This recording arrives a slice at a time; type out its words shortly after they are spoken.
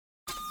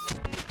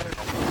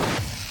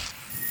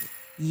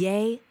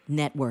Yay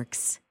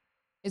Networks.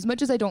 As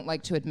much as I don't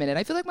like to admit it,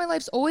 I feel like my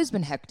life's always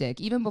been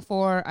hectic. Even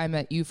before I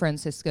met you,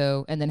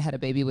 Francisco, and then had a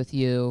baby with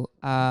you,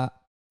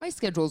 my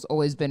schedule's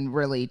always been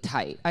really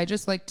tight. I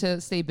just like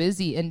to stay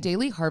busy, and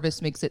Daily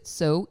Harvest makes it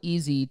so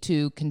easy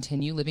to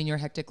continue living your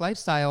hectic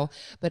lifestyle,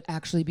 but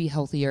actually be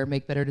healthier,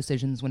 make better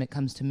decisions when it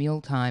comes to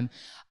mealtime.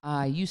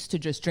 I used to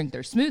just drink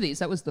their smoothies.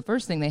 That was the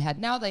first thing they had.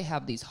 Now they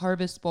have these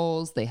harvest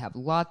bowls, they have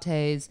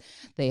lattes,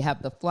 they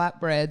have the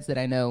flatbreads that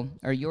I know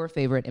are your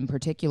favorite in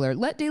particular.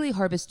 Let Daily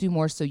Harvest do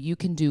more so you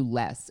can do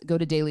less. Go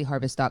to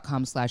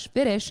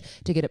dailyharvest.com/fitish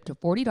to get up to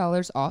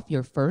 $40 off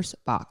your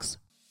first box.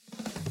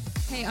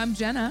 Hey, I'm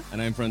Jenna.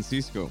 And I'm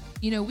Francisco.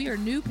 You know, we are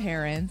new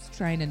parents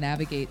trying to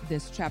navigate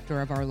this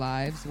chapter of our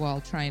lives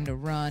while trying to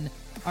run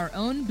our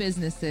own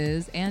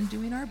businesses and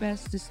doing our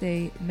best to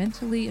stay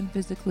mentally and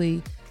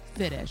physically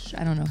fitish.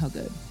 I don't know how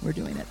good we're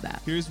doing at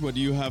that. Here's what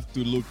you have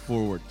to look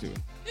forward to.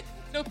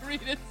 Don't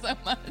read it so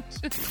much.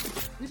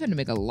 We've had to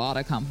make a lot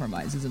of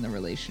compromises in the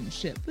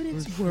relationship, but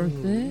it's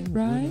worth it,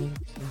 right?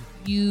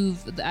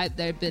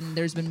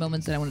 There's been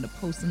moments that I wanted to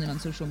post something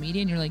on social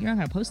media, and you're like, you're not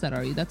gonna post that,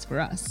 are you? That's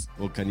for us.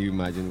 Well, can you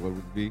imagine what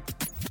would be?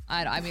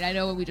 I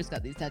know we just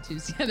got these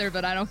tattoos together,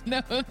 but I don't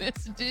know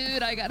this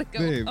dude. I gotta go.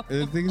 Babe,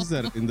 the thing is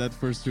that in that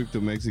first trip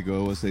to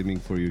Mexico, I was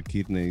aiming for your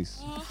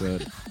kidneys,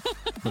 but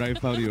I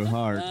found your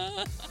heart.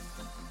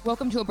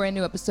 Welcome to a brand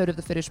new episode of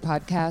the Fitish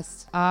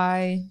Podcast.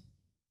 I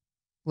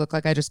look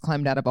like I just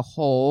climbed out of a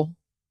hole.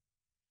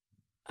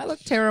 I look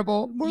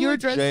terrible. More You're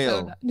like dressed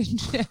jail.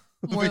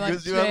 More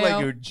because you jail. have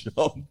like your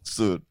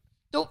jumpsuit.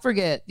 Don't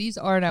forget, these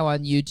are now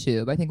on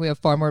YouTube. I think we have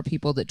far more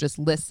people that just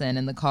listen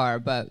in the car,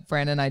 but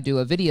Fran and I do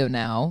a video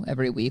now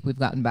every week. We've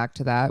gotten back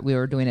to that. We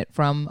were doing it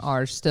from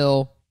our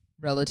still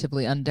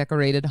relatively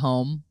undecorated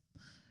home,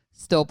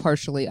 still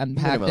partially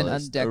unpacked and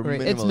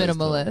undecorated. It's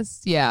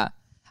minimalist. Yeah.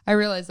 I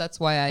realize that's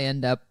why I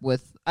end up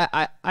with,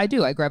 I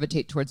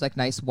gravitate towards like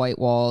nice white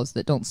walls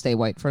that don't stay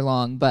white for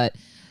long, but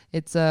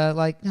it's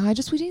like, no,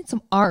 we need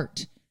some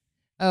art.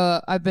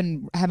 I've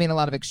been having a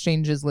lot of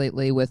exchanges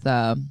lately with,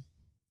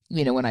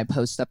 when I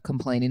post up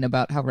complaining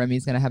about how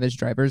Remy's going to have his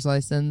driver's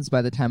license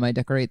by the time I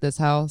decorate this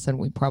house, and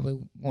we probably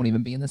won't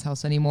even be in this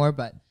house anymore,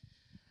 but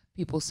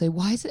people say,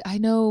 why is it, I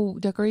know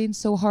decorating's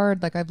so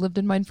hard. Like I've lived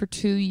in mine for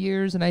 2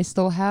 years and I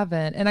still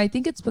haven't. And I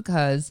think it's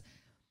because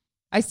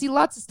I see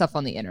lots of stuff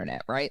on the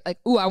internet, right? Like,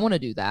 ooh, I want to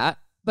do that.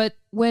 But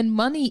when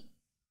money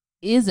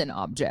is an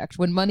object,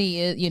 when money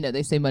is,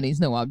 they say money's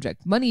no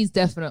object. Money's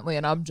definitely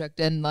an object,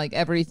 and like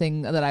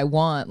everything that I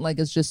want, like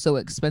it's just so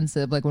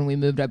expensive. Like when we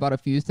moved, I bought a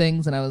few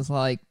things and I was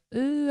like,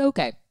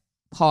 okay,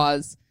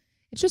 pause.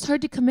 It's just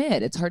hard to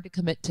commit. It's hard to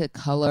commit to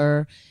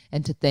color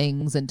and to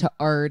things and to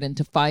art and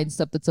to find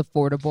stuff that's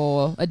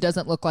affordable. It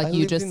doesn't look like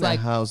you just like I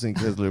lived in a house in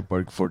Kessler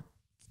Park for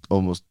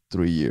almost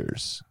 3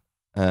 years,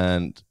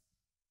 and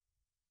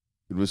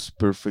it was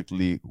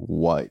perfectly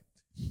white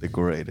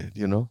decorated,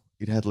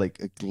 It had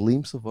like a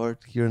glimpse of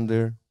art here and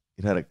there.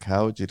 It had a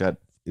couch. It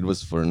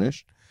was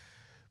furnished,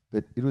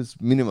 but it was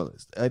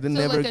minimalist.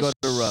 Never got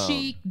around.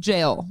 Chic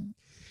jail.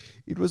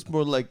 It was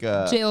more like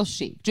a jail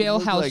chic,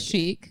 jailhouse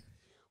chic.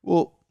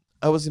 Well,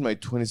 I was in my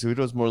 20s, so it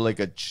was more like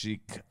a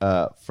chic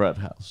frat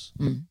house.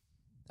 Mm.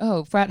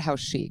 Oh, frat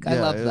house chic. I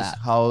love that.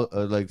 How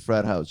like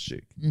frat house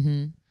chic.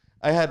 Mm-hmm.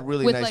 I had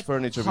really with nice like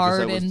furniture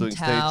because I was doing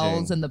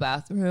towels staging. in the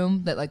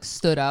bathroom that like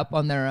stood up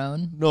on their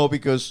own. No,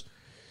 because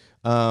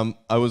I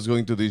was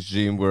going to this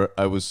gym where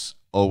I was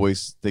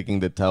always taking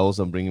the towels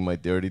and bringing my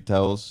dirty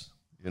towels,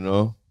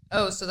 Oh,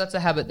 so that's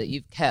a habit that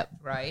you've kept,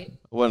 right?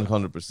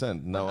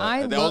 100%.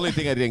 Now, the only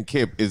thing I didn't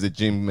keep is the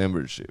gym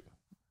membership.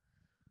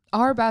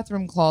 Our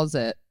bathroom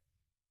closet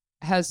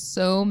has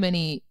so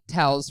many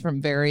towels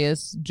from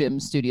various gym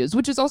studios,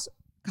 which is also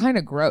kind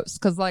of gross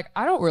because like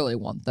I don't really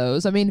want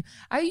those. I mean,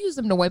 I use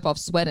them to wipe off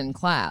sweat in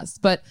class,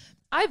 but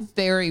I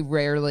very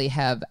rarely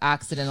have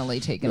accidentally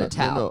taken a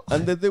towel. No.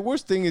 And the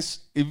worst thing is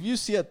if you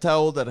see a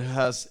towel that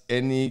has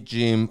any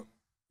gym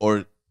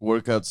or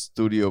workout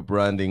studio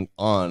branding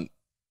on,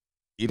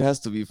 it has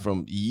to be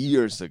from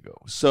years ago.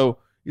 So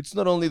it's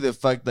not only the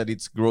fact that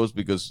it's gross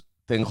because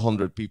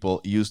 1,000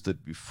 people used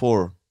it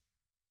before.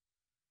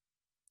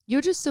 You're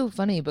just so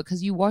funny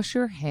because you wash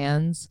your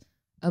hands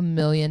a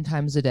million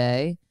times a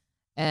day.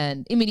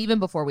 And I mean, even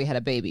before we had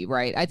a baby,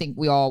 right? I think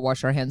we all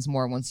wash our hands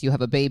more once you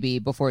have a baby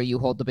before you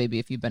hold the baby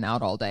if you've been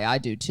out all day. I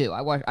do too.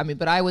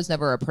 But I was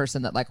never a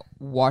person that like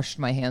washed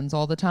my hands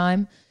all the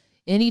time.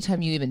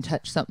 Anytime you even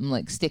touch something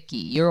like sticky,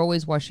 you're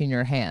always washing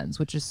your hands,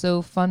 which is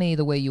so funny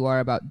the way you are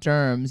about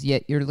germs,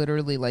 yet you're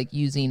literally like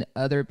using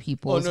other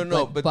people's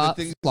But the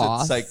thing is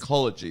that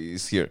psychology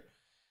is here.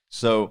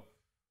 So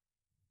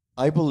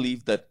I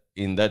believe that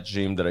in that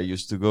gym that I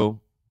used to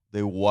go,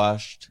 they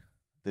washed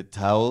the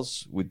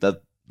towels with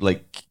that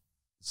like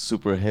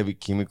super heavy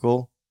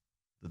chemical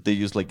that they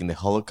use like in the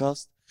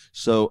Holocaust.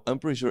 So I'm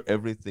pretty sure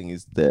everything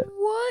is there.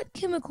 What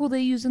chemical they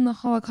use in the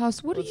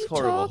Holocaust? What are you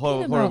talking about?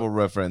 Horrible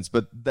reference,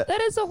 but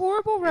that is a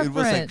horrible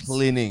reference. It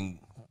was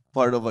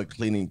part of a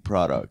cleaning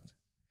product,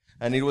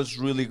 and it was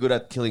really good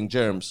at killing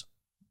germs.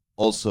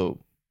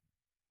 Also,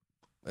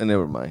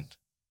 never mind.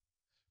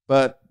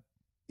 But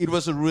it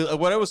was a real.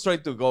 What I was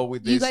trying to go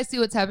with this. You guys see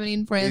what's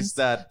happening, Fran's? Is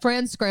that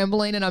Fran's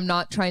scrambling, and I'm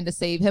not trying to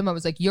save him. I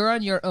was like, "You're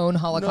on your own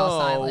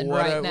Holocaust island now.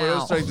 now." What I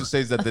was trying to say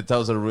is that the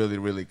towels are really,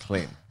 really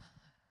clean.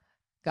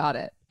 Got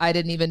it. I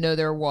didn't even know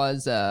there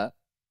was a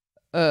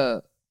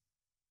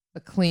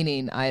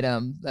cleaning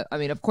item. I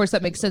mean, of course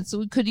that makes sense.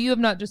 So could you have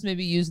not just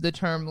maybe used the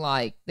term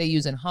like they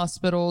use in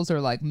hospitals, or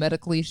like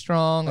medically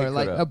strong, or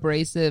like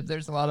abrasive?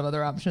 There's a lot of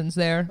other options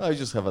there. I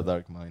just have a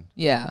dark mind.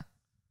 Yeah.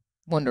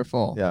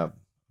 Wonderful. Yeah.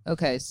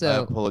 Okay, I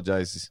so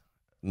apologize.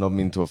 Not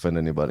mean to offend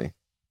anybody.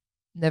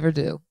 never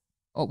do.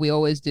 Oh, we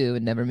always do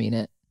and never mean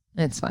it.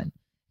 It's fine.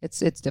 It's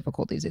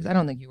difficult these days. I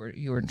don't think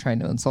you were trying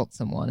to insult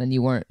someone, and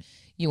you weren't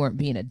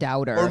being a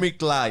doubter. Or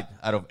make light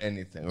out of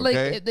anything,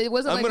 okay? Like it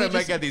wasn't. I'm like gonna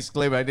make a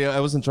disclaimer. I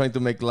wasn't trying to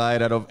make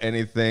light out of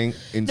anything.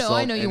 Insult No,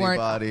 I know you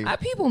anybody. weren't.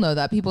 People know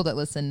that. People that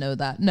listen know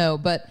that. No,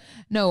 but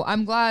no,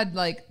 I'm glad.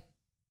 Like,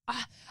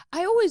 I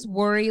always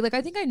worry. Like,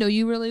 I think I know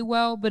you really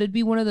well, but it'd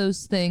be one of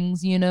those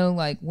things,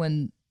 like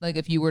when, like,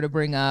 if you were to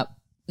bring up,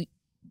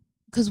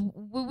 because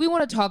we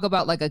want to talk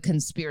about like a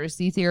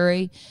conspiracy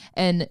theory,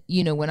 and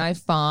when I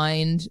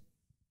find.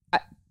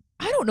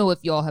 I don't know if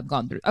y'all have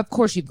gone through. Of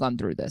course, you've gone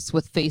through this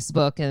with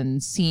Facebook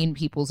and seen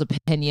people's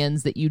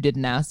opinions that you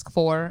didn't ask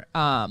for.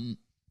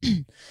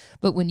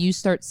 But when you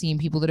start seeing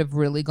people that have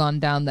really gone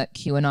down that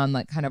QAnon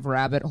like kind of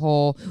rabbit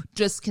hole,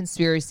 just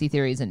conspiracy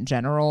theories in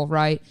general,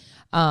 right?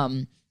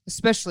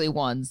 Especially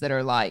ones that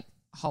are like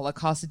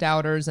Holocaust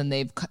doubters, and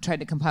they've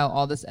tried to compile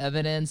all this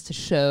evidence to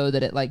show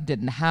that it like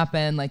didn't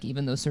happen. Like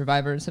even though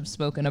survivors have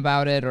spoken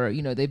about it, or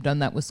they've done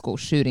that with school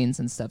shootings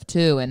and stuff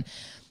too. And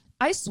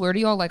I swear to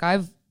y'all, like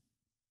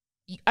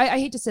I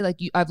hate to say like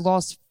I've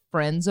lost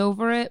friends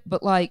over it,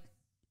 but like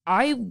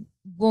I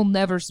will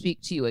never speak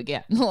to you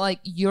again. Like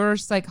you're a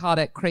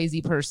psychotic,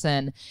 crazy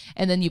person,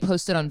 and then you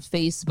post it on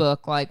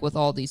Facebook like with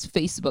all these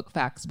Facebook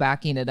facts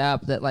backing it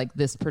up that like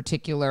this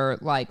particular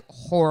like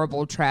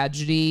horrible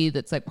tragedy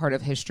that's like part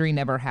of history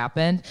never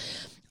happened.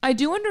 I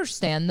do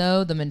understand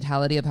though the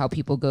mentality of how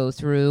people go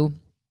through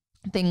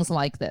things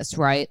like this,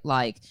 right?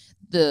 Like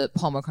the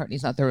Paul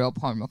McCartney's not the real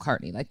Paul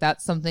McCartney. Like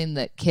that's something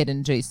that Kid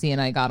and JC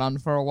and I got on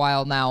for a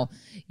while now.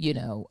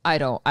 I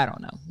don't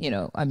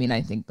know. I mean,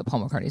 I think the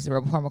Paul McCartney's the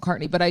real Paul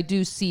McCartney, but I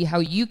do see how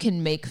you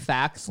can make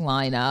facts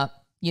line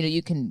up.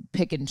 You can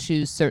pick and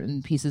choose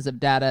certain pieces of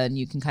data and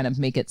you can kind of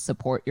make it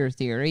support your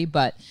theory.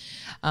 But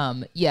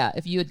yeah,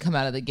 if you had come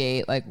out of the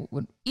gate, like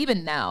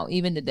even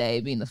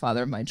today, being the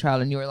father of my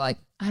child, and you were like,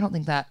 I don't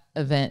think that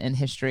event in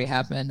history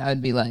happened, I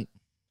would be like,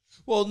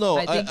 well, no,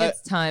 I think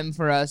it's time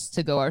for us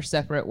to go our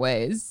separate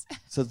ways.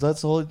 So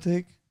that's all it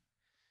takes?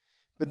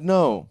 But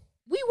no.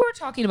 We were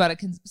talking about a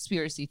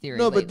conspiracy theory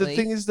but the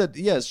thing is that,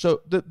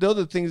 so the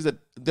other thing is that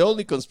the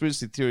only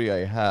conspiracy theory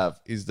I have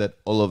is that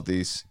all of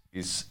this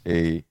is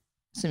a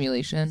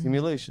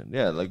simulation.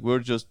 Yeah, like we're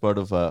just part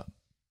of a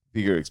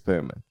bigger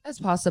experiment. That's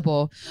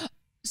possible.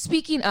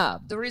 Speaking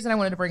of, the reason I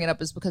wanted to bring it up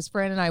is because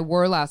Fran and I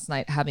were last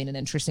night having an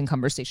interesting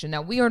conversation.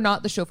 Now, we are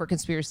not the show for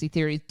conspiracy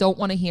theories. Don't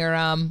want to hear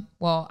them.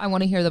 Well, I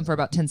want to hear them for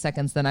about 10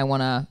 seconds, then I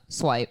want to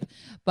swipe.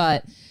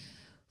 But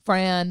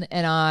Fran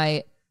and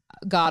I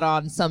got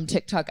on some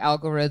TikTok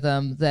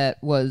algorithm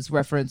that was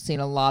referencing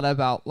a lot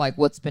about like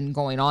what's been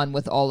going on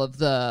with all of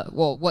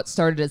what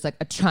started as like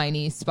a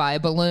Chinese spy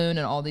balloon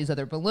and all these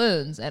other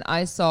balloons. And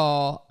I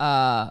saw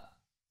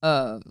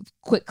a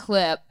quick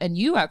clip, and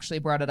you actually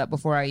brought it up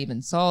before I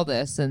even saw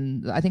this,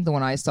 and I think the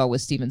one I saw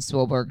was Steven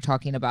Spielberg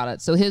talking about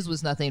it. So his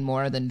was nothing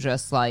more than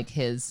just like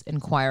his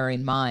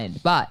inquiring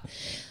mind. But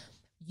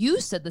you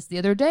said this the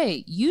other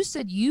day. You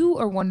said you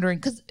are wondering,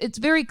 because it's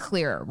very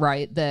clear,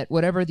 right, that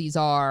whatever these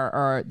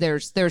are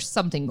there's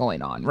something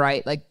going on,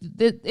 right? Like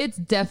it's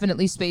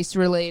definitely space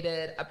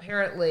related.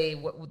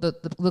 Apparently,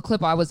 the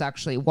clip I was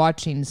actually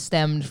watching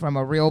stemmed from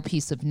a real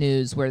piece of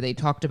news where they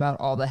talked about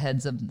all the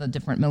heads of the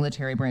different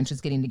military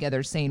branches getting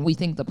together saying, we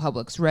think the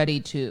public's ready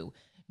to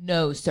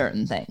know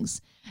certain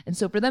things. And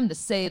so for them to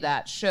say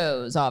that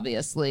shows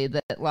obviously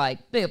that like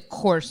they of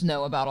course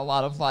know about a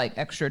lot of like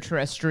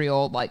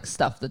extraterrestrial like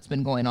stuff that's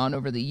been going on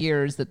over the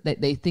years, that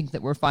they think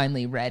that we're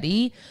finally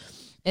ready.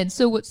 And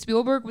so what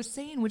Spielberg was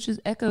saying, which is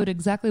echoed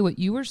exactly what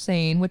you were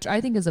saying, which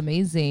I think is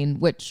amazing,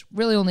 which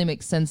really only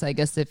makes sense, I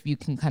guess, if you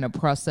can kind of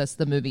process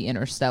the movie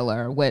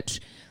Interstellar, which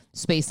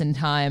space and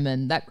time,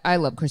 and that I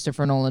love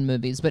Christopher Nolan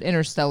movies, but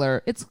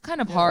Interstellar, it's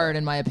kind of hard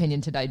in my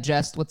opinion to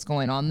digest what's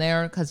going on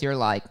there, because you're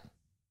like,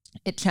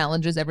 it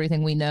challenges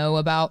everything we know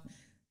about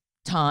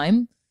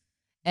time.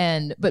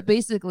 But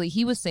basically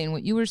he was saying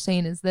what you were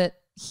saying is that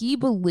he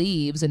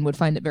believes and would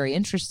find it very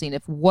interesting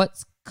if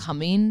what's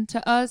coming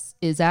to us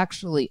is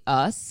actually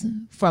us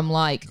from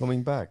like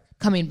coming back,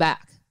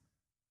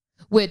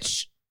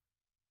 which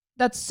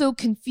that's so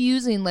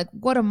confusing. Like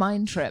what a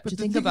mind trip to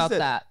think about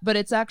that. But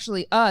it's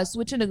actually us,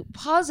 which in a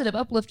positive,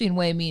 uplifting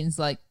way means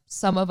like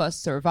some of us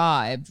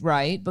survived,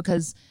 right?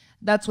 Because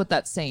that's what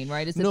that's saying,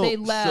 right? Is that they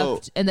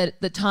left and that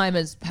the time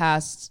has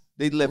passed.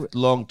 They left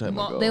long time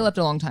ago. They left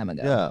a long time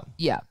ago.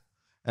 Yeah.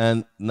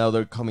 And now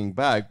they're coming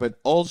back. But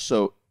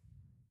also,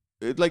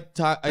 I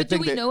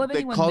think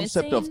the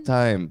concept of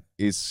time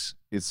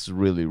it's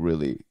really,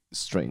 really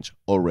strange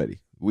already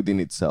within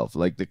itself.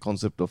 Like the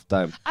concept of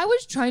time, I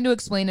was trying to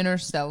explain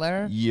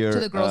Interstellar to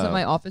the girls at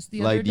my office the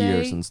other light day.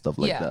 years and stuff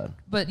like that.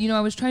 But,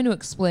 I was trying to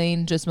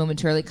explain just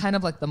momentarily kind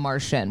of like The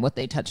Martian, what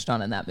they touched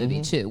on in that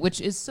movie too, which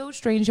is so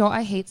strange, y'all.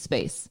 I hate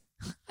space.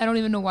 I don't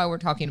even know why we're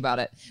talking about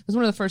it. It was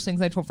one of the first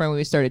things I told Fran when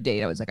we started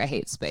dating. I was like, I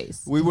hate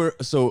space. We were,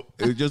 so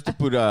just to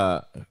put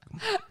a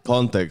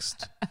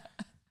context,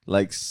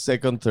 like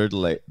second, third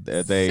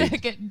day.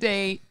 Second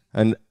date.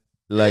 And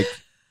like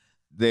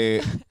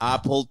the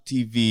Apple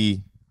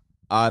TV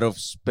out of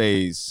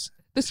space.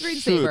 The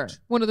screensaver.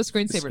 One of the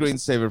screensavers. The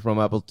screensaver from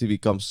Apple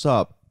TV comes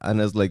up.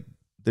 And it's like,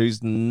 there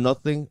is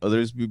nothing, or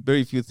there's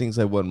very few things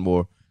I want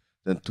more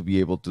than to be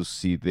able to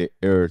see the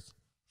Earth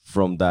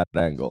from that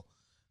angle.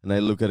 And I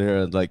look at her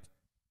and like,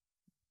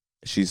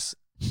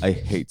 I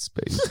hate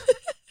space.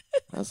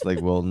 I was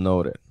like, well,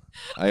 noted.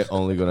 I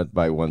only gonna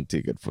buy one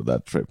ticket for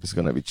that trip. It's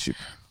gonna be cheap.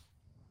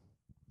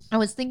 I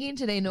was thinking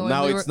today,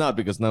 now it's not,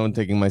 because now I'm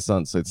taking my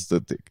son, so it's 2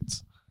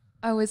 tickets.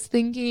 I was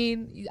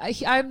thinking,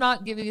 I'm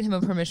not giving him a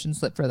permission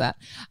slip for that.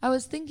 I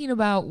was thinking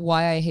about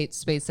why I hate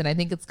space, and I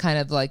think it's kind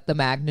of like the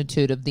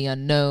magnitude of the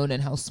unknown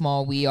and how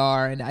small we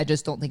are, and I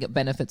just don't think it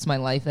benefits my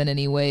life in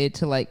any way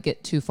to like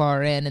get too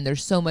far in, and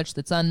there's so much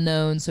that's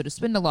unknown, so to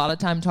spend a lot of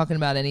time talking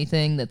about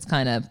anything that's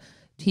kind of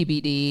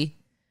TBD,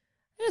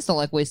 I just don't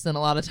like wasting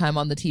a lot of time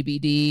on the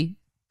TBD.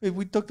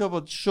 We talked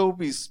about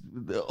showbiz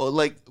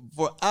like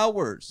for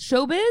hours.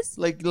 Showbiz?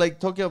 Like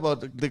talking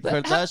about the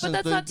Kardashians. But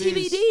that's not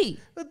TBD.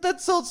 But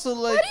that's also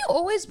like. Why do you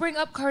always bring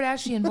up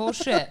Kardashian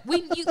bullshit?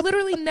 You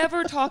literally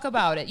never talk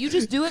about it. You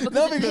just do it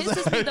because it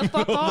pisses me the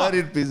fuck off. That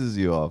it pisses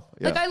you off.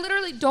 Yeah. Like I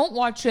literally don't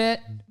watch it.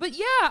 But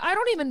yeah, I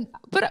don't even.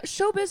 But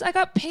showbiz, I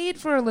got paid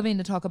for a living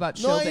to talk about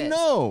showbiz. No, I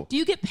know. Do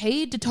you get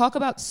paid to talk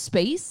about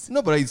space?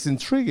 No, but it's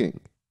intriguing.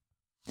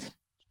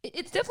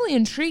 It's definitely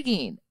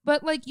intriguing,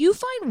 but like you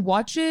find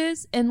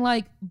watches and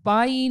like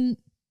buying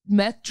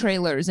meth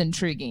trailers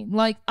intriguing.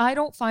 Like I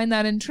don't find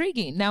that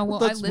intriguing. Now,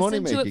 will I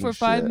listen to it for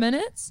 5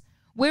 minutes?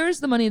 Where is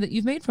the money that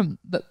you've made from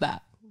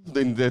that?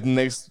 Then the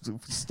next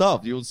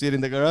stuff, you'll see it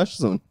in the garage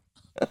soon.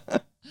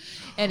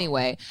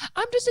 Anyway,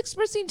 I'm just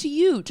expressing to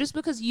you, just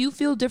because you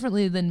feel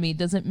differently than me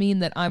doesn't mean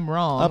that I'm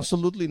wrong.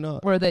 Absolutely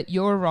not. Or that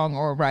you're wrong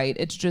or right.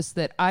 It's just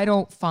that I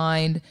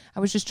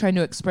was just trying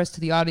to express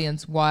to the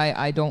audience why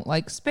I don't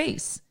like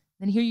space.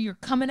 And here you're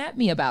coming at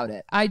me about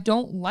it. I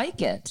don't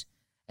like it.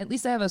 At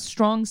least I have a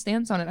strong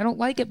stance on it. I don't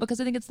like it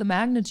because I think it's the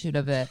magnitude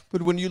of it.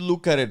 But when you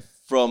look at it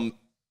from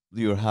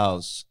your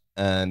house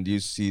and you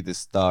see the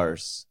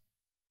stars,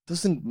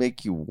 doesn't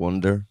make you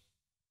wonder?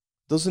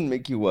 Doesn't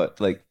make you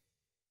what? Like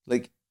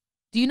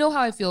do you know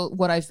how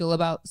what I feel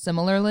about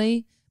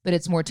similarly, but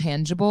it's more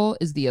tangible,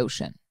 is the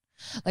ocean.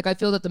 Like I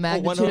feel that the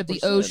magnitude of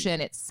the ocean,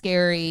 it's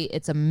scary,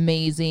 it's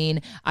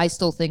amazing. I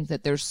still think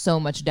that there's so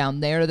much down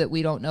there that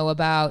we don't know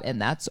about,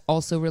 and that's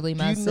also really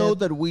massive. Do you know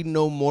that we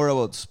know more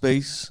about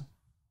space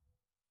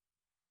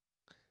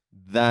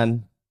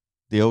than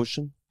the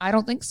ocean? I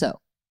don't think so.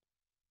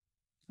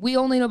 We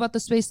only know about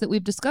the space that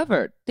we've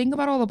discovered. Think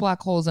about all the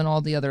black holes and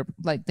all the other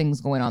like things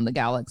going on in the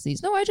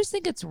galaxies. No, I just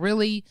think it's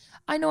really,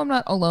 I know I'm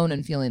not alone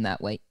in feeling that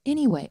way.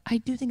 Anyway, I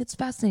do think it's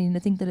fascinating to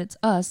think that it's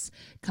us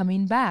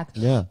coming back.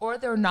 Yeah. Or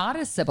they're not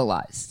as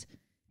civilized.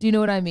 Do you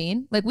know what I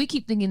mean? Like we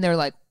keep thinking they're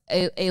like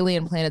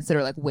alien planets that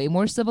are like way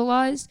more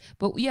civilized.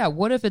 But yeah,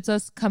 what if it's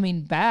us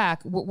coming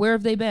back? Where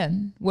have they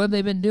been? What have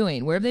they been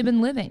doing? Where have they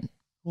been living?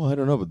 Well, I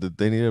don't know, but did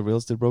they need a real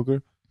estate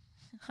broker?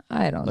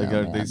 I don't know. Like,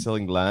 are they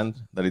selling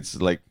land that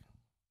it's like,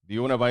 do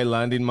you want to buy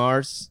land in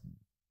Mars?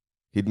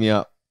 Hit me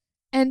up.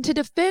 And to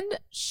defend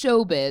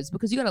showbiz,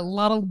 because you got a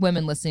lot of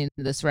women listening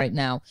to this right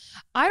now,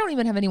 I don't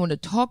even have anyone to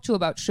talk to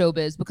about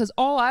showbiz because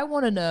all I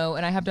want to know,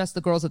 and I have to ask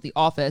the girls at the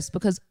office,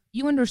 because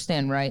you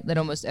understand, right, that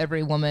almost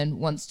every woman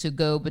wants to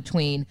go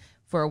between,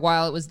 for a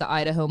while it was the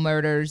Idaho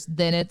murders,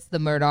 then it's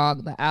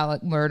the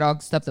Alec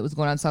Murdaugh stuff that was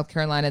going on in South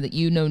Carolina that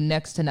you know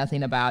next to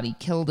nothing about. He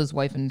killed his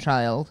wife and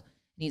child.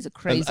 He's a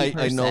crazy person.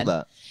 I know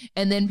that.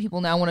 And then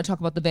people now want to talk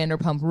about the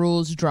Vanderpump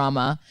Rules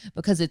drama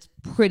because it's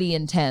pretty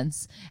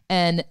intense.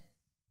 And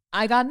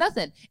I got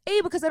nothing.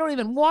 Because I don't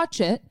even watch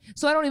it.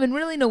 So I don't even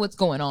really know what's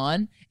going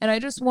on. And I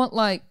just want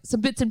like some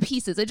bits and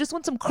pieces. I just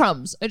want some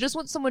crumbs. I just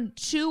want someone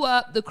to chew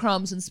up the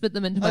crumbs and spit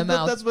them into my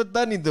mouth. That's what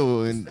Danny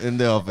do in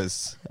the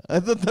office.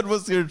 I thought that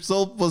was your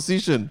sole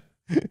position.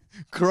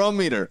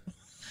 Crumb eater.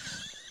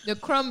 The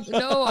crumb.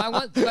 No, I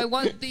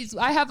want these.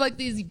 I have like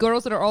these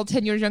girls that are all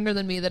 10 years younger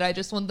than me that I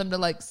just want them to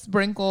like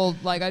sprinkle.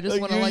 Like I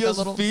just want to like a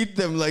little. Feed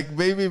them like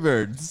baby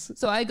birds.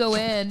 So I go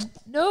in.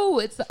 No,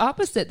 it's the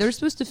opposite. They're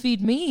supposed to feed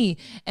me,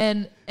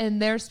 and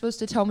they're supposed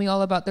to tell me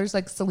all about. There's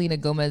like Selena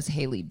Gomez,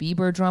 Hailey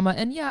Bieber drama,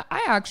 and yeah,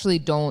 I actually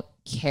don't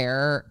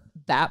care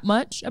that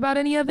much about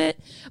any of it,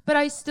 but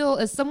I still,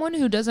 as someone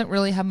who doesn't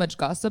really have much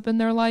gossip in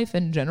their life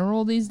in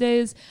general these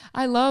days,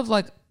 I love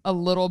like a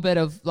little bit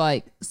of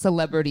like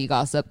celebrity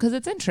gossip because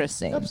it's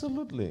interesting.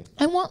 Absolutely.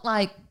 I want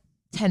like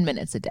 10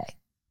 minutes a day.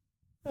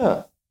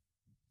 Yeah.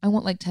 I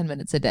want like 10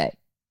 minutes a day.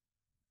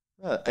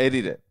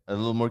 Edit it. A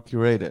little more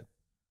curated.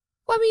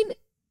 Well, I mean,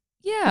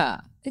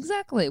 Yeah,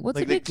 exactly. What's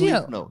like the big Cliff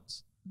deal?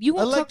 Notes. You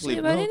won't I like talk to me Cliff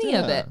about Notes, any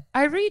of it. yeah.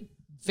 I read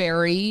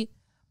very,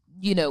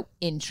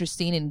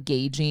 interesting,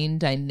 engaging,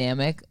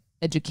 dynamic,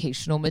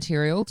 educational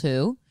material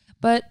too.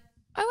 But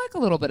I like a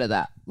little bit of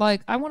that.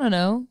 Like, I want to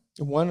know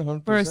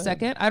 100%. for a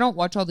second. I don't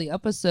watch all the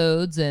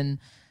episodes. And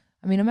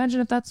I mean, imagine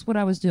if that's what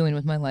I was doing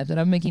with my life, that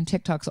I'm making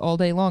TikToks all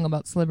day long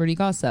about celebrity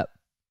gossip.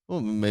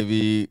 Well,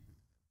 maybe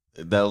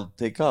that'll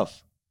take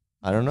off.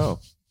 I don't know.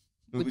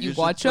 Would Maybe you should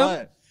watch try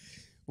them? it.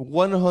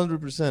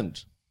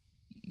 100%.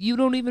 You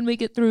don't even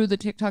make it through the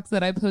TikToks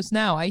that I post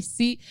now. I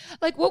see,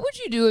 like, what would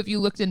you do if you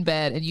looked in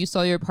bed and you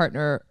saw your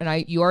partner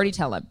and you already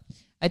tell him,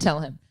 I tell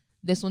him,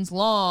 this one's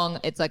long.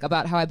 It's like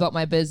about how I built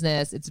my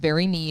business. It's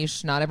very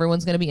niche. Not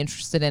everyone's going to be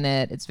interested in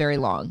it. It's very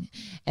long.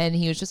 And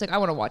he was just like, I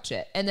want to watch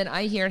it. And then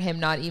I hear him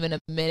not even a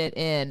minute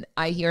in,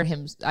 I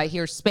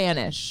hear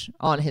Spanish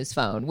on his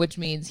phone, which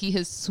means he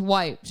has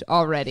swiped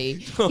already.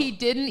 He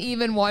didn't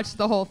even watch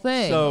the whole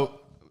thing. So,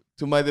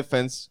 to my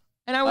defense,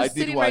 and I was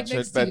did sitting right watch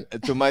next it, to you.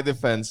 but to my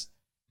defense,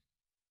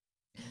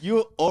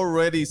 you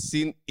already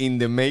seen in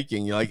the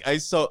making. Like I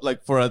saw,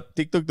 like for a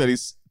TikTok that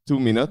is 2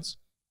 minutes,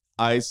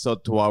 I saw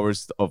 2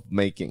 hours of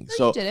making. No,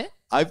 so you didn't.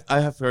 I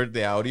have heard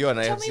the audio and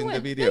I Tell have me seen when.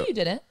 the video. No, you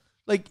didn't.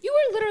 Like You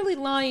were literally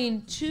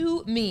lying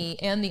to me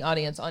and the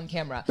audience on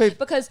camera. Babe.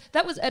 Because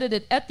that was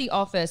edited at the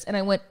office and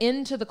I went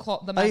into the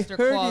I master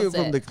heard closet. you from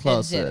the and did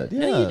closet. it. Yeah.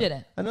 No, you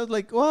didn't. And I was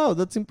like, wow,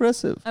 that's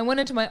impressive. I went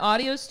into my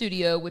audio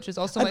studio, which is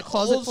also my And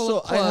closet full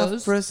of also, I have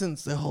clothes.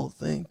 presence the whole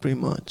thing, pretty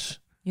much.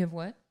 You have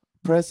what?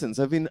 Presence.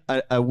 I've been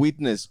a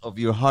witness of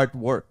your hard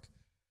work.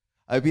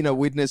 I've been a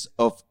witness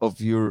of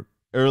your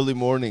early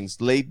mornings,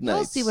 late nights.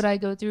 You'll see what I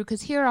go through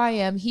because here I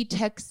am. He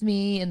texts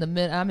me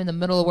I'm in the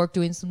middle of work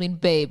doing something.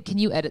 Babe, can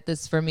you edit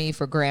this for me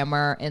for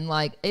grammar? And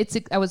like,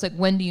 I was like,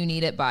 when do you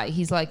need it by?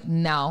 He's like,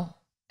 now.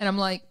 And I'm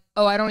like,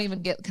 oh, I don't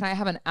even can I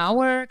have an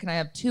hour? Can I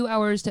have 2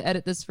 hours to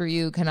edit this for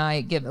you? Can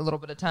I give a little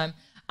bit of time?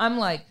 I'm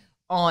like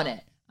on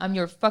it. I'm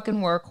your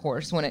fucking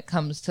workhorse when it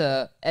comes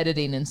to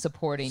editing and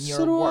supporting your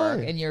So do work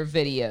I. and your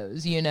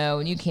videos,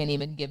 and you can't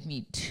even give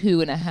me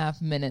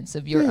 2.5 minutes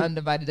of your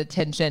undivided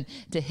attention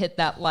to hit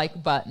that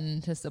like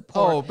button to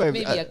support. Oh,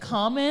 baby, maybe a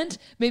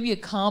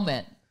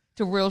comment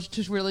to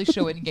really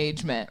show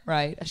engagement,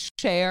 right? A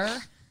share.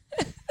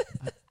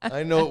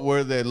 I know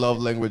where the love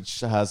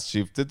language has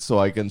shifted, so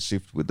I can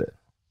shift with it.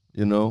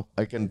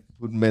 I can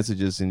put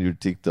messages in your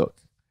TikTok.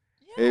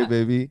 Hey,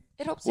 baby,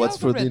 It helps what's the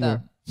for algorithm.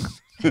 dinner?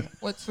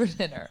 What's for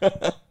dinner?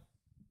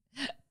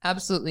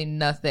 Absolutely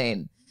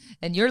nothing.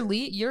 And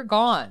you're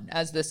gone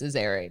as this is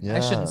airing. I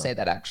Yeah. shouldn't say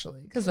that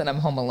actually, because then I'm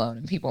home alone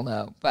and people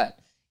know. But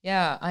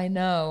yeah, I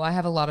know. I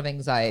have a lot of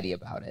anxiety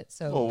about it.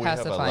 So Oh, we have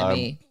pacify alarm,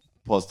 me.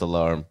 post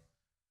alarm,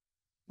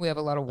 We have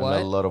a lot of and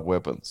what? a lot of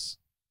weapons.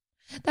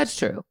 That's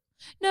true.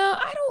 No,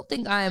 I don't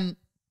think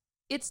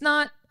it's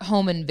not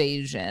home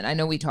invasion. I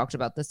know we talked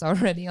about this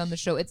already on the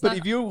show. It's But not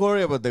if you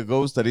worry about the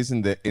ghost that is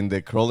in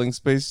the crawling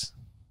space,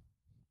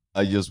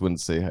 I just wouldn't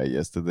say hi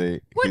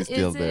yesterday. He's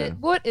still there.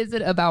 What is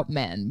it about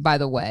men, by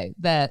the way,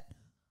 that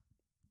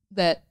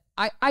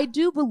I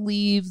do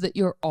believe that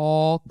you're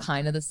all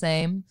kind of the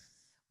same,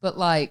 but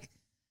like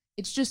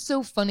it's just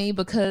so funny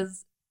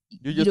because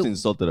You just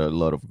insulted a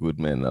lot of good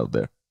men out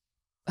there.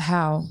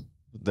 how?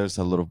 There's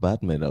a lot of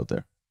bad men out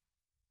there.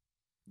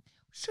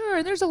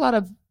 Sure, there's a lot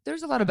of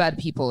bad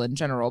people in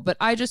general, but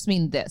I just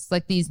mean this,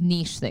 like these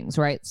niche things,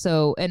 right?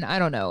 So, and I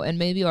don't know, and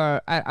maybe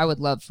I would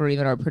love for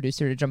even our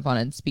producer to jump on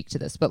and speak to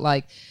this, but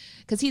like,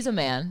 because he's a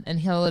man and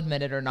he'll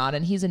admit it or not,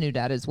 and he's a new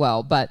dad as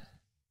well, but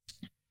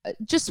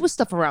just with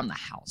stuff around the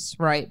house,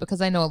 right?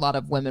 Because I know a lot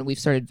of women, we've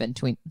started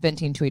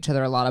venting to each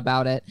other a lot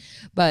about it,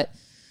 but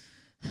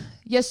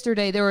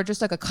yesterday there were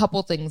just like a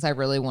couple things I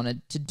really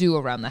wanted to do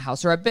around the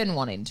house, or I've been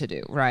wanting to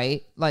do,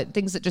 right? Like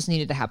things that just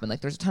needed to happen.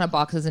 Like there's a ton of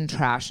boxes and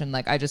trash, and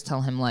like I just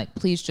tell him like,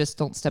 please just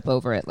don't step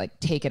over it. Like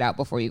take it out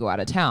before you go out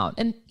of town,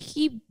 and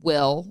he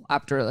will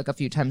after like a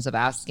few times of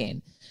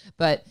asking.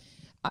 But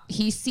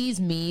he sees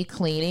me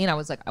cleaning. I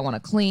was like, I want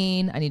to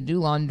clean. I need to do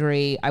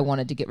laundry. I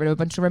wanted to get rid of a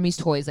bunch of Remy's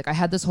toys. Like I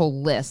had this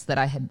whole list that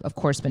I had, of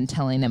course, been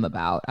telling him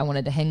about. I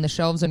wanted to hang the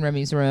shelves in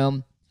Remy's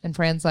room, and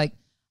Fran's like,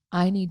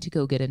 I need to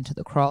go get into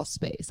the crawl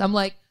space. I'm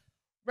like,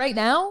 right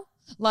now?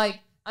 Like,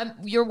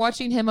 you're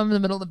watching him. I'm in the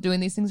middle of doing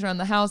these things around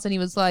the house. And he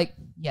was like,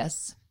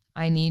 yes,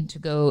 I need to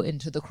go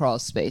into the crawl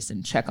space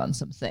and check on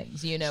some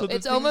things. So the It's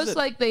things almost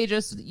like they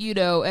just,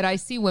 and I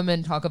see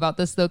women talk about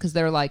this though, because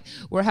they're like,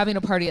 we're having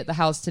a party at the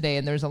house today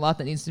and there's a lot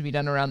that needs to be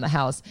done around the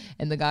house.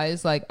 And the guy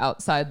is like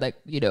outside, like,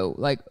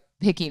 like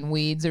picking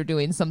weeds or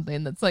doing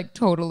something that's like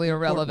totally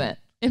irrelevant.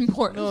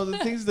 Important. No, the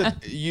things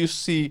that you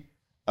see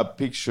a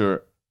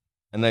picture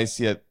and I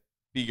see a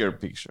bigger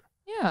picture.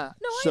 Yeah.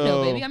 No, I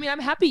know, baby. I mean, I'm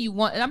happy you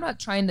want, and I'm not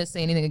trying to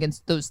say anything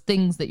against those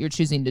things that you're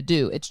choosing to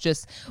do. It's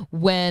just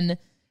when,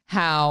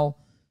 how,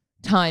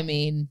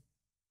 timing,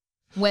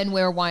 when,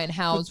 where, why, and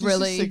how But is this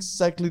really. is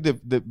exactly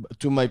the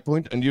to my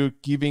point, and you're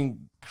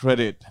giving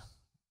credit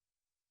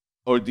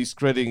or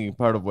discrediting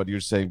part of what you're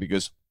saying,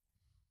 because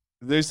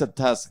there's a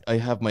task. I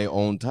have my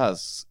own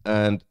tasks,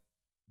 and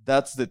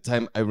that's the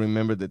time I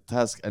remember the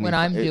task. And when if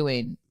I'm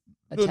doing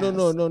a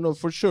No,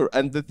 task. for sure.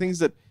 And the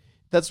things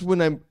that's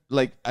when I'm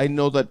like, I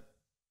know that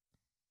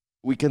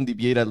we can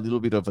deviate a little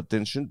bit of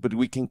attention, but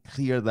we can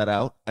clear that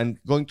out. And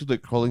going to the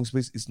crawling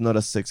space is not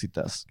a sexy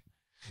task.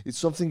 It's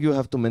something you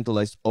have to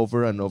mentalize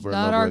over and over and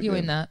over Not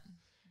arguing again. that.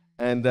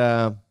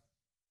 And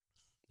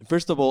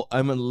first of all,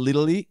 I'm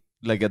literally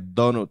like a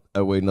donut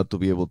away not to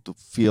be able to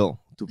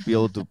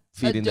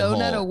fit in the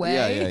hole. A donut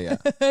away? Yeah.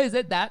 Is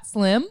it that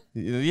slim?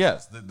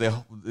 Yes,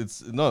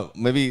 it's no.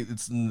 Maybe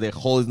it's the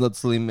hole is not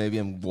slim. Maybe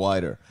I'm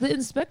wider. The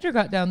inspector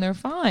got down there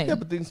fine. Yeah,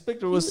 but the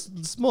inspector was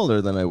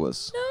smaller than I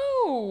was.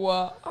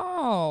 No.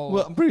 Oh.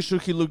 Well, I'm pretty sure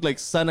he looked like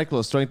Santa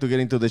Claus trying to get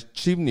into the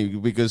chimney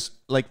because,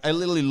 like, I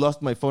literally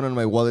lost my phone and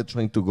my wallet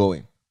trying to go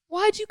in.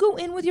 Why'd you go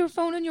in with your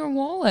phone and your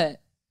wallet?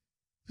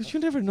 But you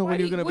never know when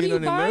you're gonna what be are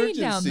in you an buying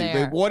down emergency.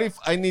 there? Babe, what if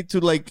I need to,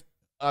 like,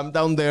 I'm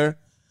down there,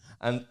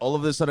 and all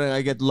of a sudden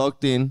I get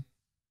locked in,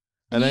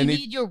 and you I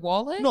need your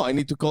wallet? No, I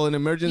need to call an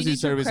emergency need your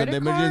service, and the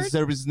credit emergency card?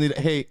 service need.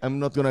 Hey, I'm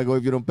not gonna go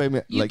if you don't pay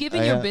me. You like,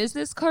 giving I your have-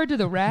 business card to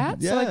the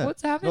rats? Yeah. Like,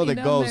 what's happening? No, the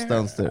down ghost there?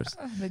 downstairs.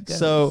 Oh, the ghost.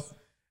 So,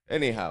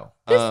 anyhow,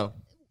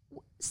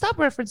 Stop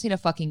referencing a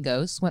fucking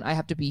ghost when I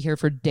have to be here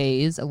for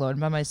days alone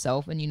by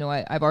myself. And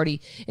I've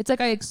already. It's like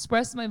I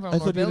expressed my I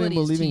thought you didn't vulnerabilities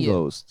believe to in you.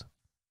 ghosts.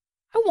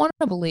 I want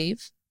to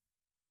believe.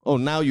 Oh,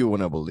 now you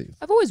wanna believe.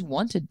 I've always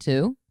wanted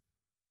to.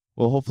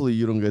 Well, hopefully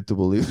you don't get to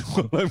believe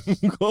while I'm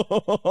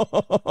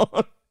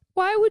gone.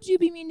 Why would you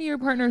be mean to your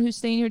partner who's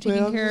staying here taking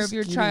Well, I'm care just of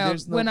your kidding. child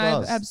There's no when I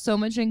fuss. have so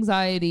much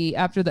anxiety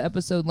after the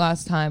episode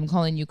last time,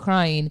 calling you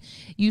crying?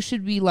 You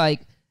should be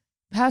like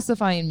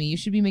pacifying me. You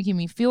should be making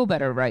me feel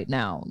better right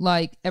now.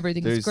 Like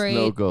everything's There's great.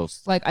 no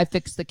ghost. Like I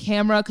fixed the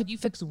camera. Could you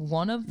fix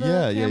one of the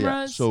Yeah.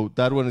 cameras? So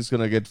that one is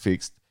gonna get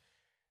fixed.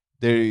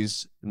 There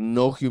is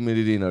no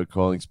humidity in our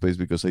crawling space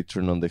because I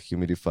turned on the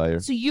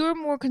humidifier. So you're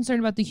more concerned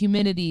about the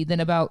humidity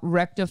than about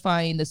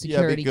rectifying the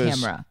security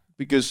camera.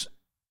 Because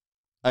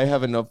I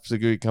have enough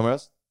security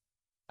cameras,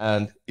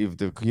 and if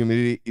the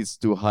humidity is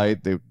too high,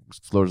 the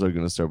floors are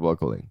gonna start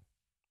buckling.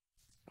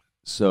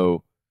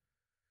 So,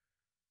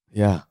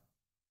 yeah,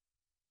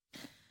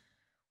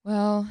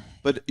 Well,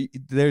 but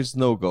there's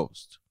no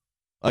ghost.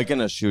 I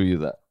can assure you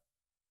that.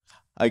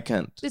 I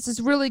can't. this is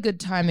really good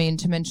timing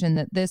to mention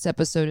that this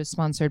episode is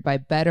sponsored by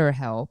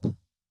BetterHelp.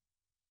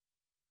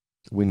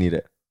 We need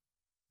it.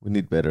 We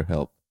need better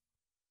help.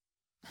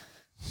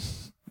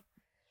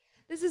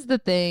 This is the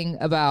thing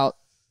about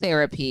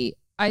therapy.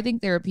 I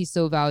think therapy is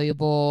so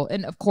valuable.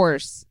 And of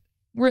course,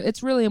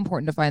 it's really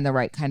important to find the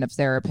right kind of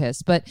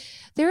therapist. But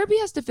therapy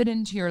has to fit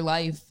into your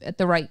life at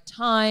the right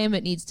time.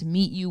 It needs to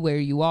meet you where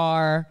you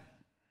are.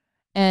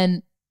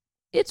 And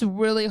it's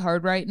really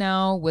hard right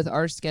now with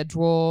our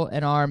schedule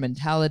and our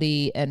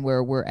mentality and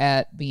where we're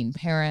at being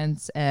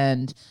parents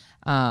and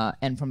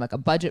from like a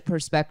budget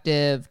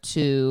perspective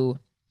to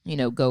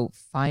go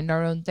find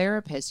our own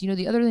therapist.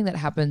 The other thing that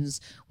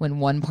happens when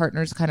one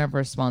partner's kind of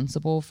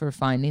responsible for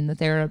finding the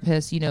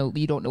therapist, you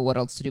don't know what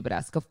else to do but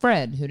ask a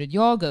friend. Who did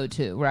y'all go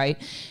to, right?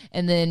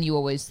 And then you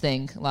always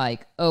think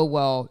like, oh,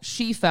 well,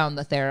 she found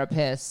the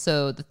therapist,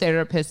 so the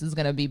therapist is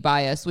going to be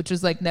biased, which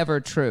is like never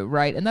true,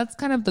 right? And that's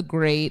kind of the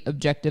great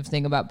objective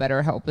thing about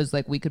BetterHelp is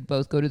like we could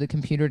both go to the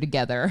computer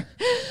together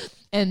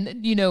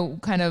and,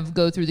 kind of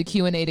go through the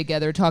Q&A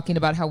together talking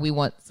about how we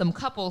want some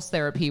couples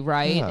therapy,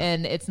 right? Yeah.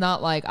 And it's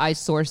not like I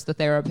source the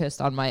therapist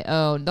on my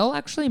own. They'll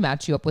actually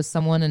match you up with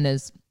someone in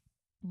as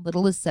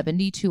little as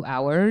 72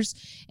 hours.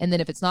 And then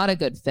if it's not a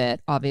good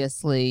fit,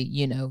 obviously,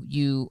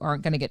 you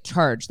aren't going to get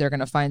charged. They're going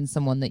to find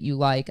someone that you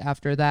like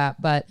after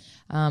that. But,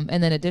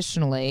 and then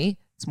additionally,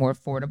 it's more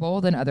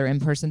affordable than other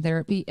in-person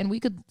therapy. And we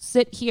could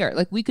sit here,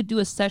 like we could do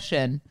a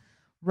session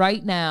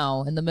right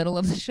now in the middle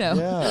of the show.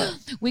 Yeah.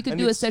 We could And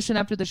do a it's- session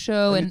after the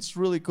show. And And it's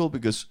really cool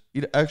because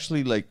it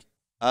actually like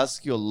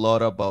asks you a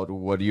lot about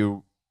what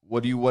you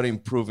want to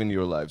improve in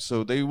your life.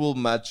 So they will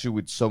match you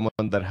with someone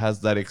that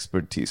has that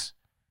expertise.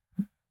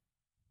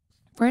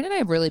 Brian and I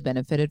have really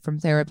benefited from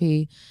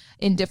therapy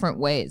in different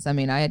ways. I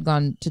mean, I had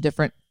gone to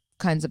different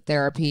kinds of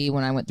therapy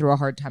when I went through a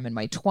hard time in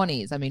my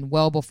 20s. I mean,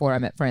 well before I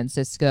met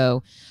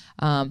Francisco.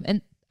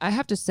 And I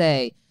have to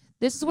say,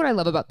 this is what I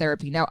love about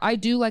therapy. Now, I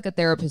do like a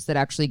therapist that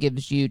actually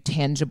gives you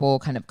tangible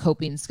kind of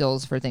coping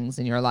skills for things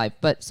in your life.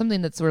 But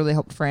something that's really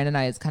helped Fran and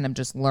I is kind of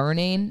just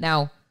learning.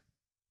 Now,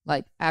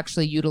 like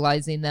actually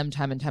utilizing them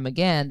time and time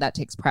again, that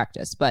takes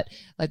practice. But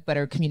like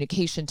better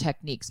communication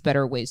techniques,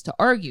 better ways to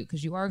argue,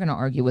 because you are going to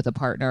argue with a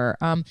partner.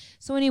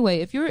 So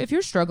anyway, if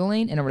you're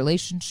struggling in a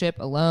relationship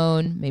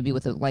alone, maybe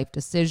with a life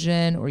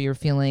decision, or you're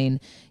feeling,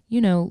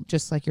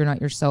 just like you're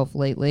not yourself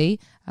lately,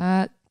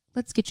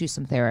 let's get you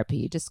some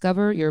therapy.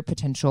 Discover your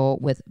potential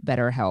with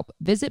BetterHelp.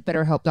 Visit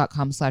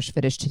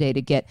betterhelp.com/fitish today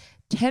to get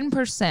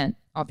 10%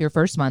 off your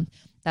first month.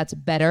 That's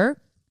BetterHelp,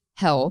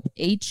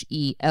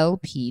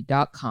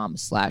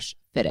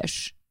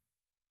 HELP.com/fitish.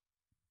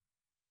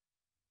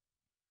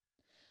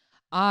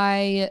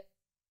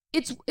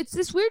 It's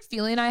this weird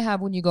feeling I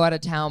have when you go out of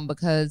town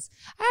because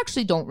I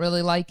actually don't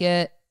really like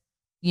it.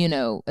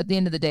 At the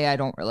end of the day, I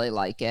don't really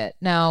like it.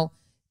 Now,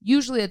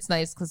 usually it's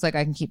nice because like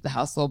I can keep the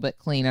house a little bit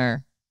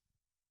cleaner.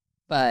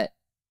 But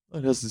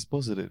It has its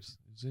positives.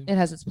 You see? It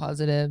has its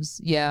positives,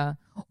 yeah.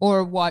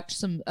 Or watch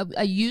some.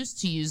 I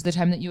used to use the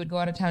time that you would go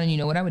out of town, and you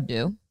know what I would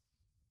do?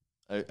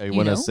 I You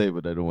want to know? say,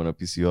 but I don't want to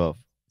piss you off.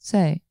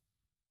 Say,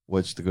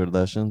 Watch the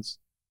Kardashians.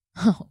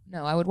 oh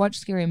no, I would watch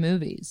scary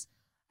movies.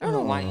 I don't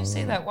know why you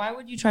say that. Why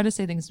would you try to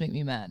say things to make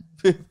me mad?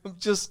 I'm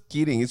just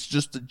kidding. It's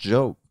just a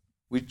joke.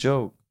 We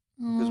joke.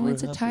 Oh, we're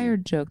it's a happy.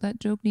 tired joke. That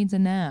joke needs a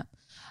nap.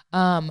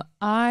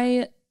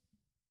 I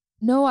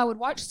would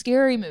watch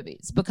scary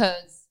movies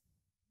because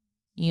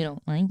you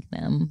don't like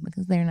them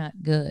because they're not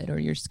good or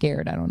you're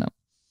scared. I don't know.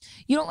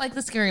 You don't like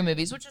the scary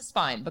movies, which is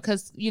fine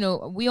because,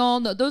 we all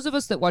know, those of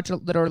us that watch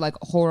that are like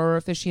horror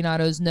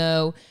aficionados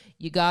know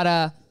you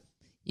gotta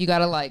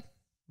like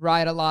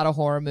write a lot of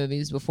horror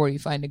movies before you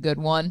find a good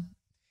one.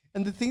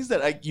 And the things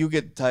that you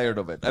get tired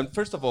of it. And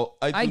first of all,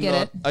 I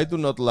do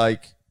not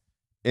like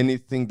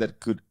anything that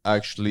could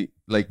actually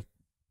like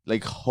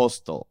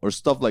hostile or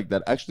stuff like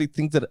that. Actually,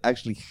 things that are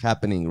actually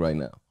happening right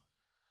now.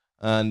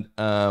 And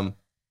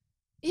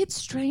It's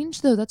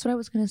strange though. That's what I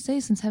was gonna say.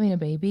 Since having a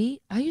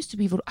baby, I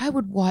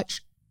would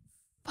watch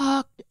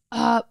fucked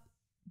up,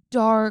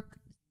 dark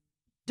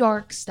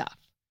stuff.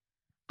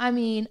 I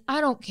mean,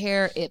 I don't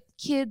care if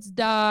kids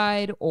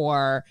died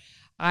or,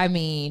 I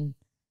didn't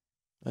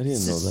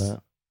know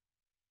that.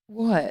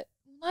 What?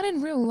 Not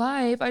in real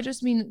life. I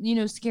just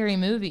mean, scary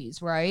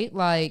movies, right?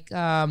 Like,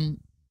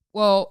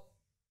 well,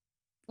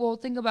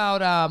 think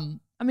about,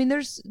 I mean,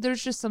 there's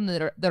just some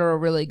that are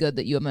really good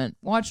that you haven't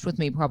watched with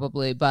me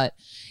probably, but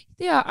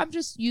yeah, I'm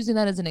just using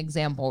that as an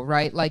example,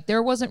 right? Like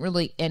there wasn't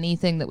really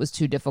anything that was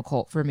too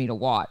difficult for me to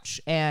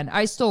watch. And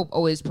I still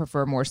always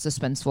prefer more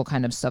suspenseful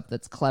kind of stuff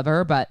that's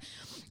clever. But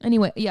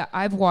anyway, yeah,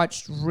 I've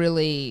watched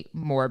really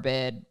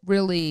morbid,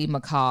 really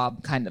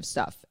macabre kind of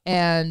stuff.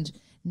 And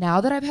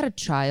now that I've had a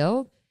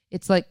child,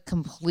 it's like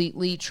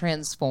completely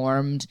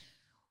transformed,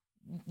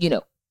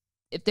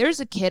 if there's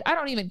a kid, I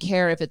don't even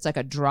care if it's like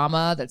a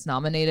drama that's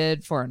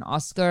nominated for an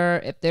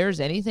Oscar. If there's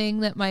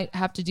anything that might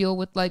have to deal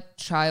with like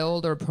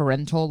child or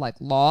parental like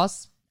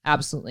loss,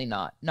 absolutely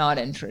not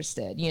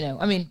interested.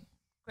 I mean,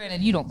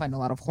 granted, you don't find a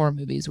lot of horror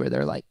movies where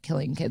they're like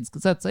killing kids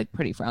because that's like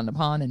pretty frowned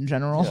upon in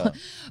general. Yeah.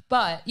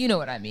 But you know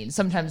what I mean?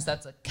 Sometimes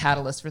that's a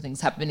catalyst for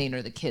things happening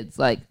or the kid's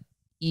like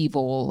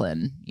evil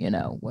and,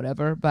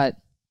 whatever. But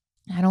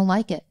I don't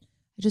like it.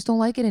 I just don't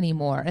like it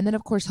anymore. And then,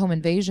 of course, home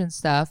invasion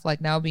stuff,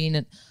 like now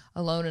being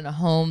alone in a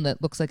home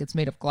that looks like it's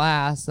made of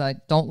glass. I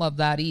don't love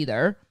that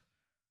either.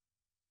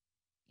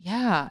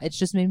 Yeah, it's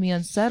just made me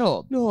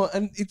unsettled. No,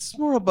 and it's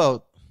more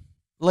about,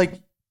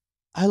 like,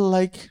 I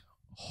like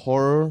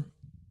horror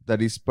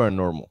that is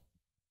paranormal.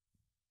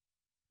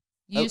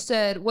 You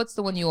said, what's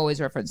the one you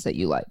always reference that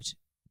you liked?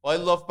 Well,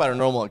 I love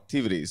Paranormal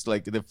Activities,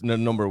 like the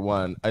number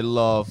one. I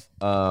love,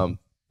 I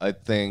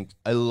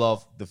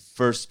love the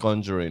first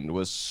Conjuring. It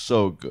was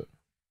so good.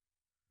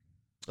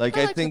 Like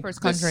I think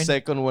the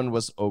second one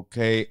was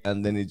okay,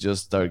 and then it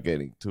just started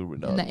getting too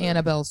redundant. And the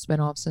Annabelle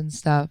spinoffs and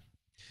stuff.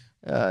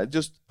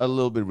 Just a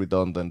little bit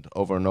redundant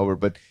over and over,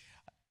 but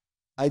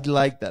I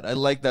like that. I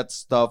like that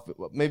stuff.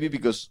 Maybe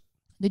because.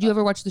 Did you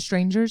ever watch The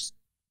Strangers?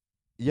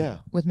 Yeah.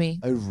 With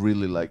me? I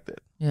really liked it.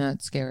 Yeah,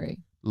 it's scary.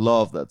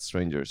 Love that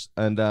Strangers,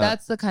 and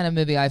that's the kind of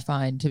movie I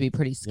find to be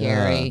pretty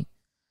scary. Yeah.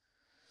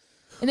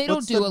 And they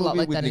don't do a lot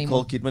like that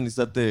anymore. Nicole Kidman, is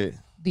that The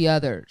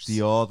Others.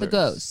 The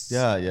Ghosts.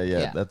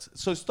 Yeah. That's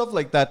so stuff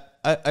like that.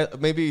 I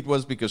maybe it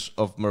was because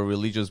of my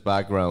religious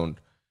background.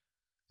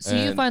 So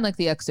you find like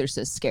The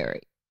Exorcist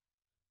scary?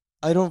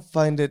 I don't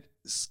find it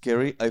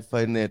scary. I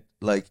find it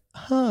like,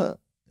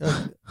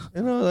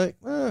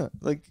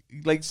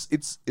 like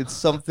it's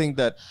something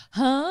that,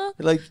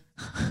 like.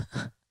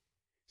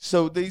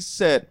 So they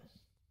said,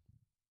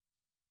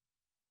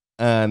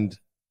 and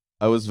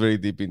I was very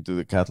deep into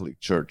the Catholic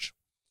Church.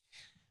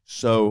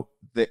 So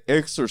The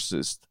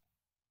Exorcist,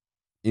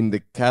 in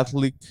the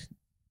Catholic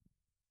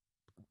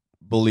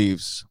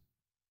beliefs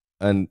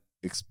and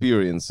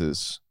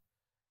experiences,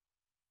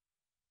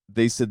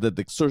 they said that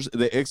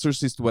the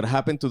Exorcist, what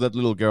happened to that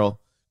little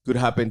girl, could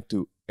happen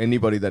to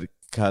anybody that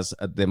has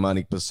a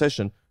demonic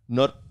possession.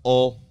 Not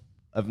all.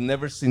 I've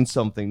never seen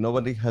something.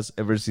 Nobody has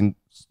ever seen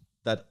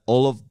that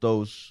all of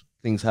those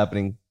things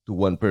happening to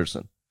one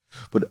person,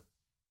 but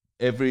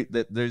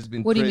there's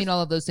been. What do you mean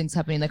all of those things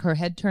happening? Like her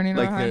head turning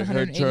like around,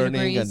 her turning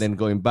degrees? And then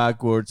going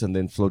backwards and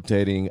then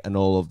flotating and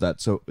all of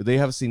that. So they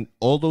have seen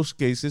all those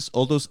cases,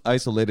 all those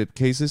isolated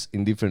cases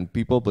in different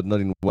people, but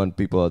not in one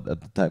people at the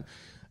time,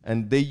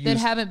 and they used that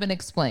haven't been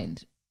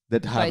explained.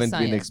 That haven't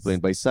been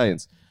explained by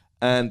science,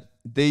 and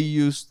they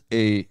used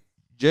a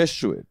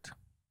Jesuit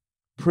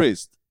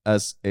priest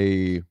as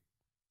a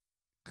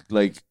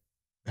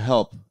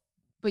help.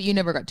 But you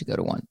never got to go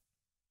to one.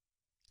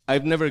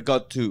 I've never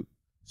got to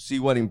see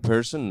one in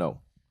person.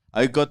 No,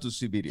 I got to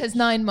see videos. Because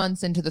 9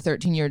 months into the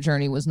 13-year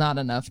journey was not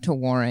enough to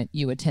warrant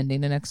you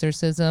attending an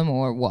exorcism,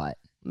 or what?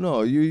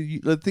 No,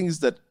 you the thing is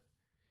that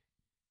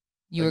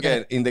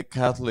in the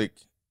Catholic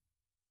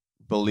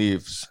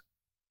beliefs,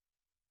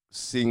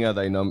 seeing a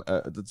dynamic,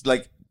 it's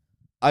like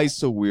I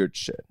saw weird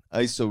shit.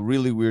 I saw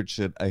really weird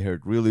shit. I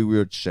heard really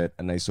weird shit,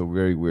 and I saw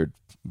very weird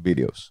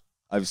videos.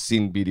 I've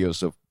seen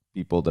videos of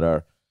people that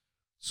are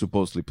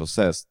supposedly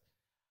possessed.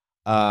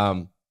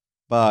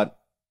 But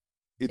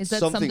it's Is that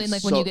something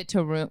like when you get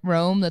to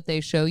Rome that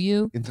they show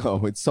you?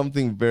 No, it's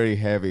something very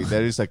heavy.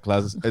 There is a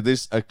class.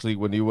 There's actually,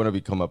 when you want to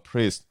become a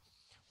priest,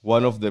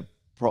 one of the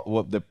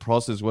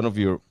process, one of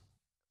your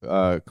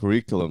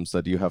curriculums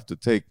that you have to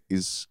take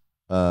is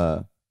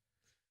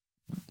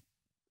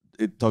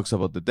it talks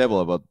about the devil,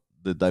 about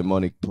the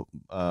demonic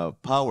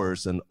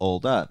powers and all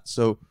that.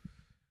 So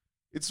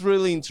it's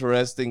really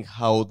interesting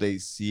how they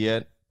see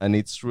it, and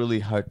it's really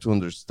hard to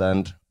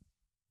understand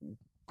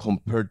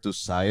compared to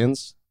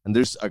science. And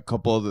there's a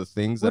couple other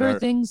things What are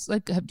things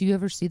like, do you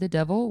ever see the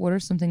devil? What are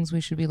some things we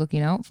should be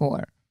looking out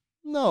for?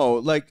 No,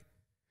 like,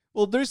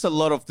 well, there's a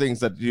lot of things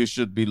that you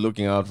should be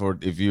looking out for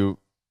if you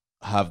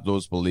have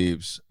those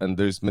beliefs. And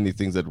there's many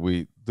things that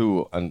we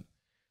do. And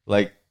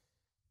like,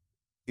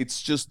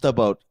 it's just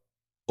about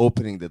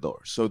opening the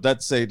door. So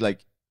that's say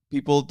like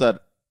people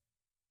that.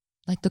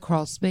 Like the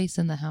crawl space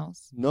in the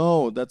house?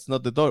 No, that's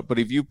not the door. But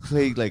if you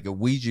play like a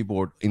Ouija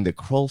board in the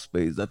crawl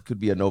space, that could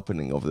be an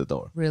opening of the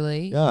door.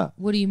 Really? Yeah.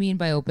 What do you mean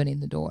by opening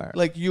the door?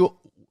 Like you,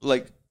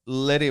 like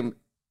let him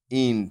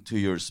into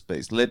your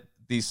space.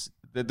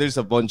 There's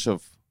a bunch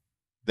of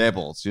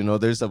devils,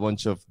 there's a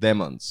bunch of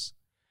demons.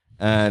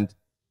 And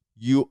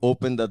you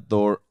open that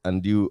door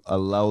and you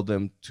allow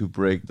them to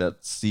break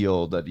that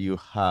seal that you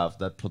have,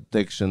 that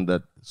protection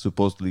that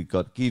supposedly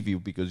God give you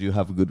because you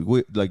have good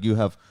will, like you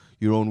have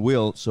your own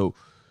will. So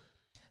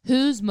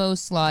who's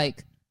most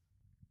like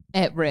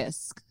at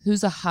risk?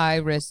 Who's a high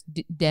risk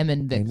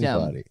demon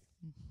victim?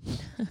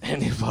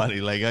 Anybody.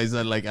 Like I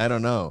said, like I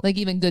don't know. Like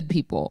even good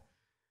people.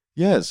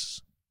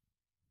 Yes.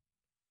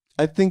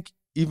 I think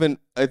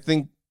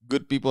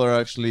good people are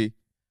actually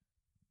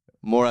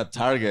more a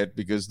target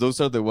because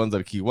those are the ones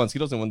that he wants. He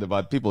doesn't want the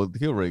bad people.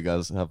 He already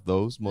does have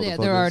those. Yeah,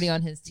 they're already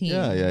on his team.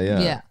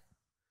 Yeah.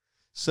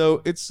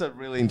 So it's a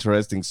really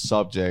interesting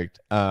subject.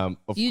 Of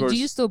course, do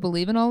you still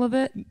believe in all of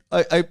it?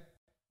 I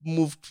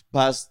moved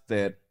past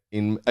that.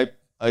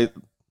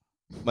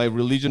 My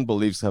religion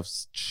beliefs have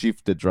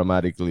shifted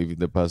dramatically in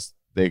the past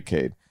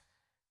decade,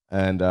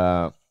 and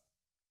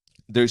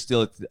there's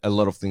still a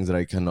lot of things that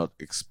I cannot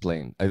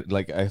explain.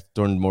 I've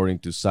turned more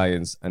into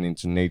science and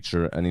into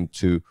nature and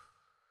into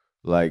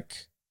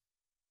like.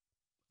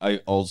 I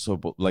also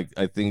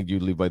I think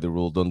you live by the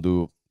rule: don't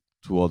do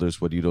to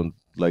others what you don't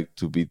like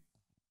to be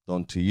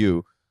done to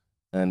you,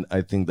 and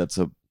I think that's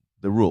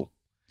the rule.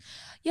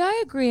 Yeah,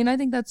 I agree, and I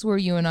think that's where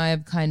you and I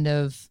have kind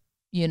of,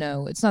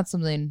 it's not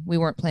something we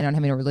weren't planning on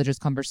having a religious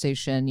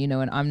conversation,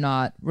 and I'm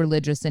not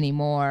religious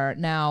anymore.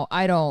 Now,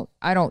 I don't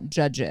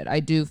judge it.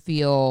 I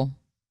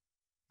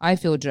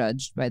feel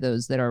judged by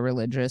those that are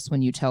religious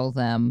when you tell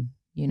them,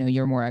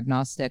 you're more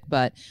agnostic,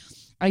 but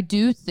I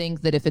do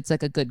think that if it's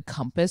like a good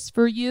compass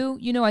for you,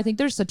 I think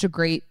there's such a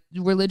great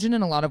religion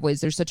in a lot of ways.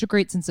 There's such a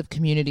great sense of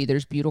community.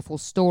 There's beautiful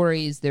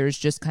stories. There's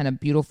just kind of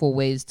beautiful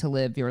ways to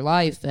live your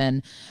life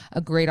and a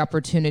great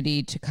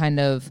opportunity to kind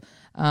of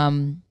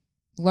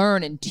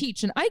learn and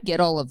teach. And I get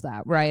all of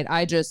that, right?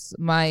 I just,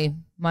 my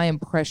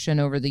impression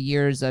over the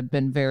years, I've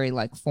been very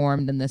like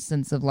formed in this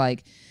sense of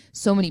like,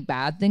 so many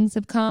bad things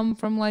have come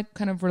from like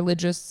kind of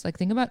religious, like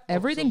think about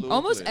everything, Absolutely.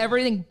 Almost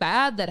everything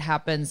bad that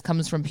happens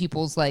comes from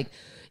people's like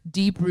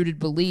deep-rooted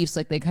beliefs.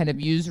 Like they kind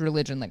of use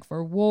religion like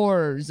for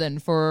wars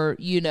and for,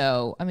 think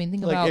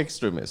like about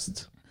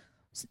extremists.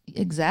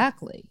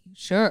 Exactly.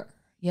 Sure.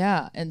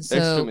 Yeah. And so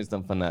extremists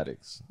and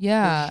fanatics.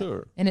 Yeah. For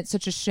sure. And it's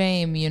such a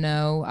shame, but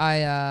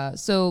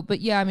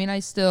yeah, I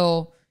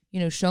still,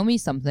 show me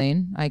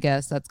something. I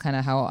guess that's kind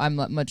of how I'm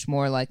much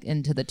more like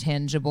into the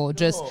tangible.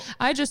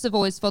 I just have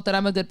always felt that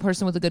I'm a good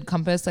person with a good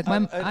compass. Like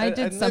I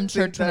did some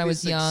church when I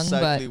was young,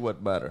 exactly but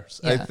what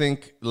matters. Yeah. I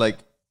think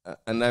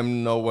and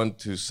I'm no one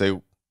to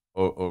say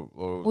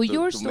or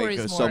your to story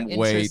make is more some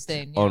weight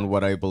interesting on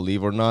what I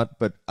believe or not,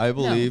 but I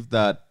believe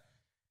that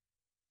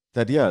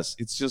yes,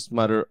 it's just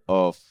matter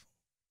of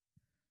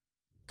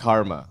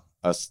karma,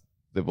 as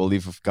the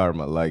belief of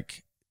karma,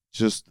 like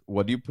just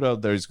what you put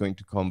out there is going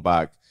to come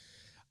back.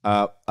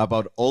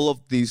 About all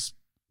of these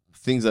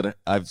things that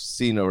I've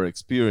seen or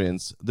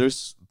experienced,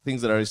 there's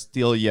things that are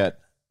still yet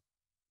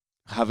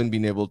haven't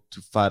been able to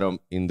fathom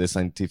in the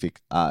scientific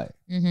eye.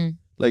 Mm-hmm.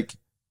 Like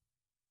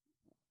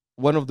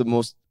one of the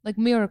most like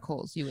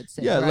miracles, you would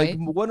say, like right?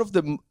 one of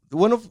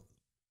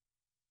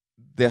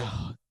the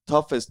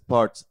toughest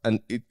parts, and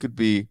it could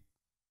be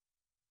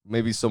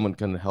maybe someone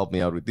can help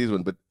me out with this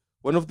one, but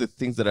one of the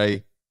things that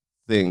I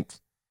think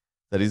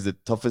that is the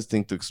toughest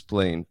thing to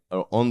explain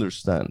or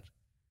understand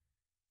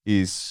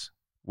is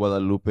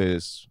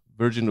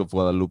Virgin of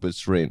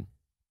Guadalupe's Rain.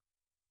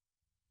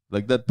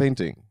 Like that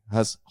painting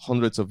has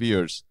hundreds of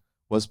years,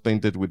 was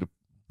painted with a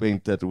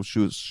paint that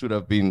should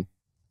have been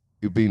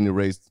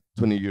erased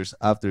 20 years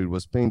after it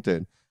was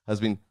painted, has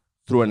been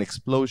through an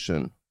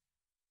explosion,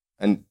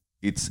 and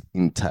it's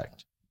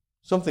intact.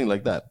 Something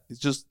like that. It's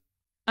just...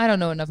 I don't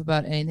know enough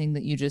about anything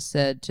that you just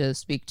said to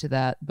speak to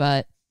that,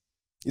 but...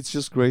 It's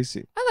just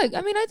crazy. I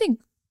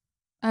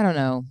don't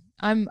know.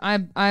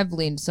 I've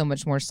leaned so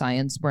much more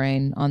science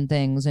brain on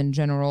things in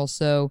general,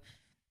 so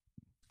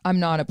I'm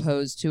not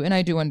opposed to, and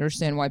I do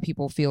understand why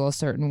people feel a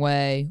certain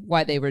way,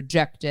 why they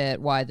reject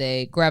it, why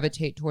they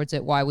gravitate towards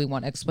it, why we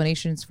want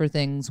explanations for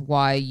things,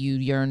 why you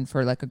yearn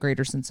for like a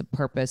greater sense of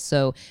purpose.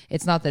 So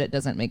it's not that it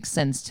doesn't make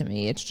sense to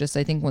me. It's just,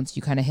 I think once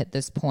you kind of hit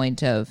this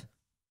point of,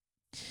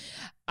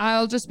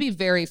 I'll just be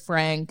very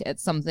frank at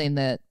something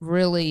that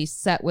really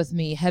sat with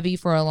me heavy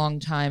for a long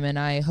time, and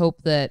I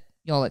hope that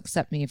y'all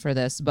accept me for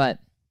this, but,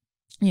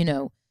 you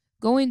know,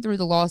 going through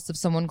the loss of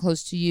someone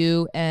close to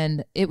you,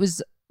 and it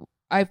was,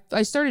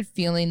 I started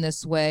feeling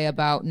this way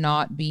about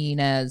not being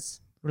as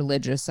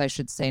religious, I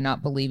should say,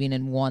 not believing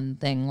in one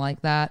thing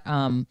like that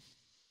a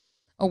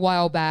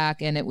while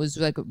back. And it was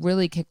like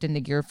really kicked into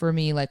gear for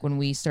me, like when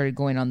we started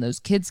going on those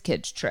kids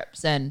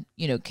trips. And,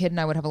 you know, Kid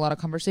and I would have a lot of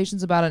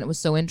conversations about it. And it was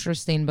so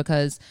interesting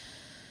because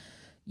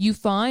you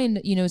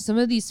find, you know, some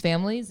of these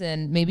families,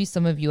 and maybe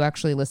some of you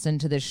actually listen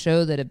to this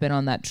show that have been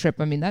on that trip.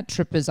 I mean, that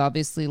trip is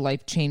obviously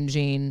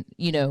life-changing.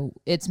 You know,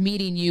 it's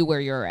meeting you where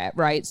you're at,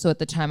 right? So at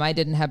the time I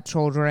didn't have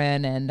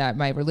children, and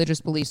my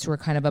religious beliefs were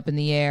kind of up in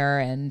the air,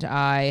 and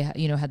I,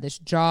 you know, had this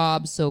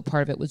job. So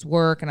part of it was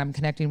work, and I'm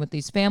connecting with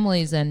these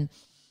families. And,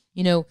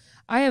 you know,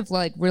 I have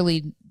like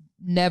really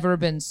never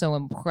been so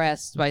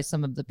impressed by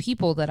some of the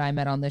people that I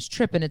met on this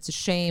trip. And it's a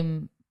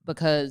shame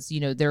because,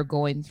 you know, they're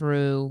going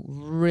through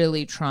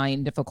really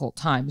trying, difficult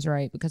times,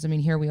 right? Because, I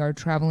mean, here we are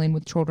traveling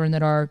with children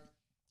that are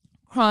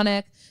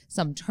chronic,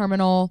 some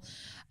terminal,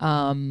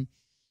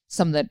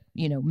 some that,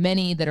 you know,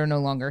 many that are no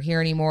longer here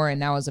anymore. And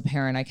now as a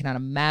parent, I cannot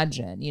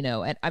imagine, you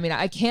know, and I mean,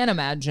 I can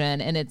imagine,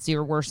 and it's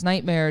your worst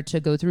nightmare to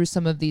go through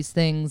some of these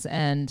things.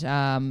 And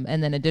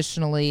then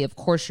additionally, of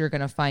course, you're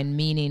going to find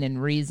meaning and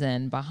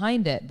reason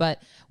behind it.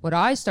 But what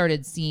I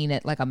started seeing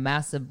at like a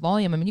massive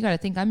volume, I mean, you got to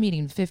think I'm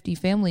meeting 50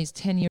 families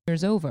 10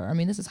 years over. I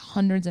mean, this is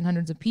hundreds and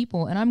hundreds of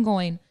people. And I'm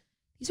going,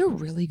 these are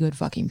really good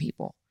fucking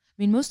people.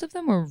 I mean, most of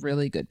them were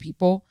really good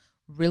people,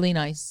 really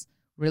nice,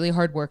 really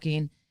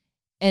hardworking.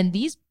 And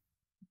these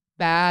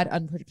bad,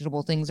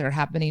 unpredictable things that are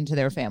happening to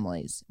their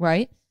families,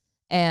 right?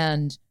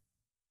 And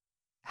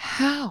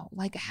how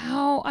is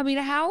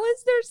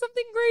there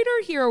something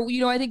greater here?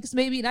 You know, I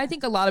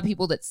think a lot of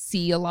people that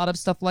see a lot of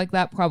stuff like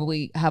that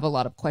probably have a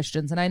lot of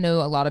questions. And I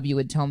know a lot of you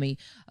would tell me,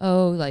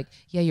 oh, like,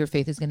 yeah, your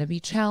faith is going to be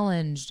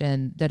challenged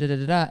and da da da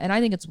da da. And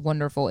I think it's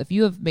wonderful. If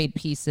you have made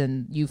peace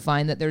and you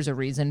find that there's a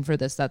reason for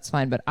this, that's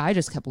fine. But I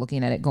just kept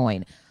looking at it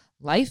going,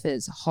 life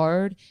is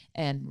hard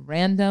and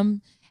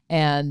random,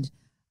 and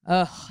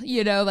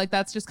you know, like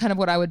that's just kind of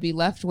what I would be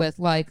left with,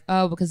 like,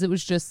 oh, because it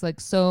was just like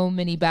so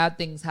many bad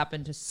things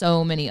happened to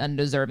so many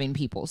undeserving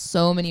people,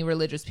 so many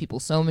religious people,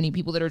 so many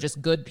people that are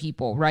just good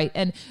people, right?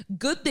 And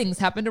good things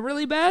happen to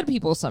really bad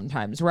people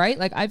sometimes, right?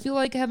 Like I feel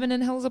like heaven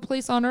and hell is a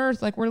place on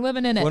earth, like we're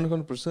living in it.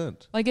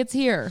 100%. Like it's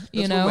here, That's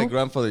you know? what my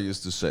grandfather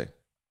used to say.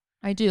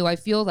 I do. I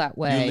feel that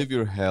way. You live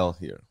your hell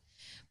here.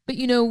 But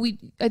you know,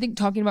 I think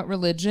talking about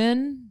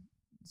religion,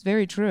 it's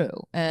very true.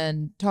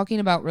 And talking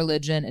about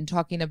religion and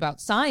talking about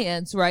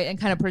science, right? And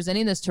kind of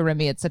presenting this to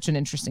Remy, it's such an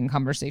interesting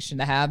conversation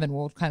to have. And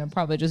we'll kind of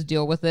probably just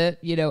deal with it,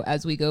 you know,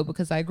 as we go,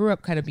 because I grew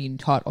up kind of being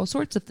taught all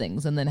sorts of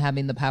things and then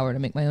having the power to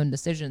make my own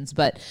decisions.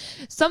 But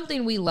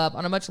something we love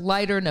on a much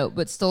lighter note,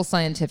 but still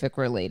scientific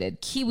related,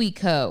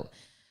 KiwiCo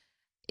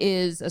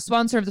is a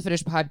sponsor of the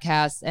Finished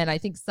podcast. And I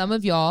think some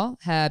of y'all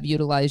have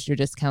utilized your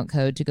discount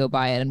code to go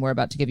buy it. And we're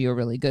about to give you a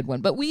really good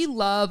one. But we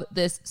love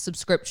this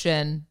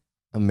subscription.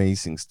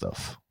 Amazing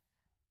stuff.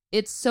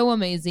 It's so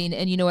amazing.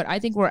 And you know what? I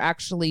think we're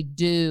actually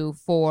due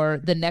for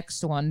the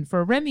next one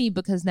for Remy,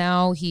 because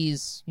now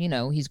he's, you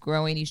know, he's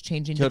growing, he's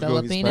changing,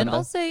 developing. And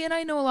I'll say, and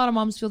I know a lot of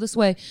moms feel this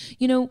way,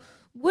 you know,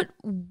 what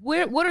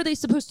are they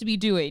supposed to be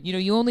doing? You know,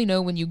 you only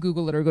know when you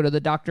Google it or go to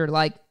the doctor,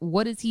 like,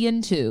 what is he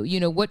into?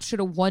 You know, what should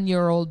a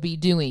 1-year-old be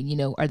doing? You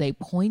know, are they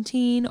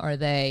pointing? Are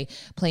they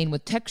playing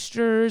with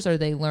textures? Are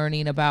they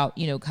learning about,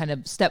 you know, kind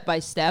of step by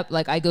step?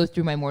 Like I go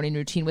through my morning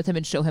routine with him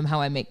and show him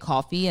how I make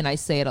coffee, and I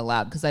say it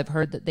aloud because I've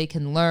heard that they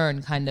can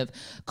learn kind of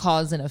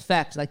cause and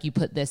effect. Like you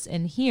put this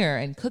in here,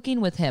 and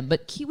cooking with him.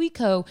 But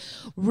KiwiCo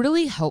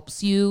really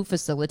helps you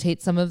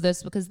facilitate some of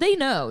this because they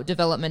know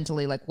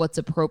developmentally like what's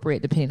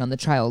appropriate depending on the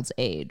child's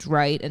age,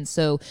 right? And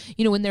so,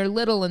 you know, when they're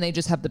little and they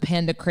just have the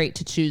Panda Crate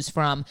to choose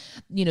from,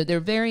 you know, they're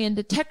very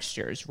into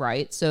textures,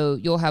 right? So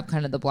you'll have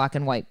kind of the black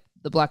and white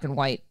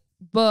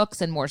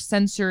books and more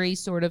sensory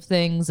sort of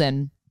things.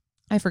 And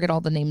I forget all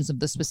the names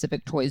of the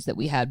specific toys that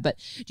we had, but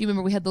do you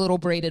remember we had the little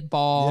braided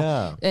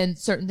ball and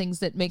certain things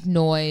that make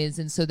noise?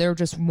 And so they're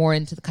just more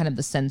into the kind of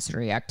the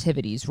sensory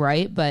activities,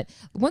 right? But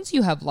once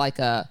you have like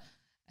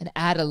an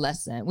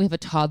adolescent, we have a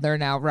toddler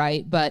now,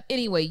 right? But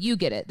anyway, you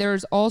get it.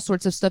 There's all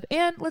sorts of stuff.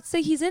 And let's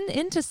say he's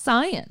into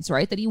science,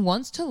 right? That he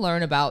wants to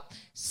learn about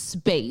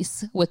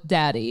space with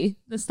daddy.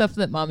 The stuff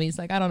that mommy's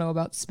like, I don't know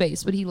about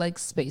space, but he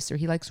likes space, or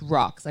he likes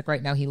rocks. Like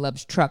right now he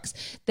loves trucks.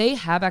 They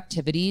have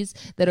activities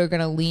that are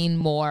going to lean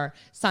more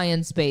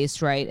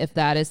science-based, right? If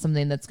that is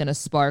something that's going to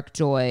spark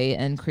joy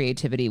and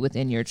creativity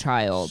within your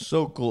child.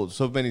 So cool.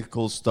 So many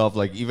cool stuff.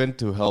 Like even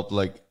to help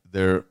like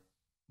their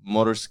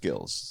motor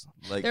skills,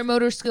 like Their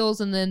motor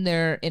skills, and then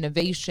their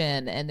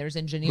innovation, and there's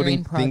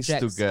engineering putting projects,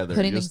 things together,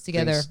 putting just things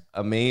together. things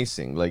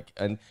amazing. Like,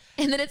 and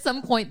then at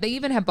some point, they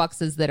even have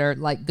boxes that are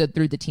like good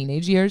through the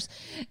teenage years,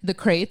 the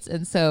crates.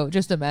 And so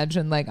just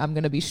imagine, like, I'm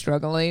going to be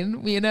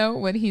struggling,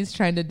 when he's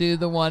trying to do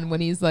the one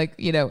when he's like,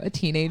 a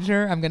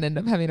teenager. I'm going to end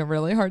up having a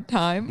really hard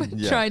time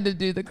trying to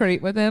do the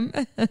crate with him.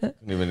 can't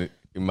even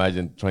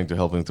imagine trying to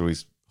help him through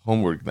his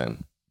homework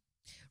then.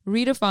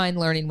 Redefine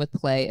learning with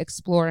play.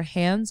 Explore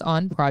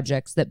hands-on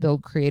projects that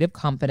build creative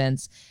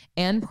confidence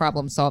and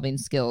problem-solving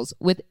skills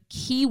with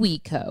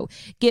KiwiCo.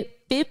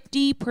 Get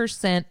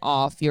 50%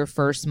 off your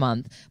first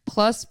month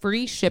plus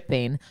free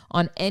shipping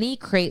on any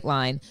crate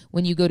line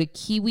when you go to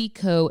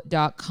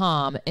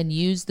kiwico.com and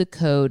use the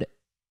code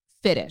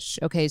FITTISH.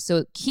 Okay,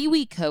 so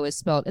KiwiCo is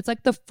spelled, it's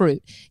like the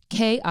fruit,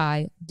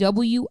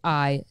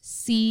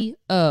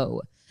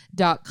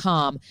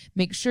 KIWICO.com.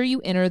 Make sure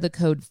you enter the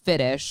code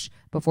FITTISH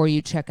before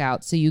you check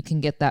out so you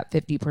can get that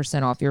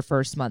 50% off your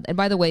first month. And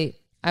by the way,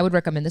 I would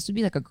recommend, this would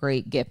be like a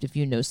great gift if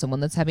you know someone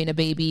that's having a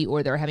baby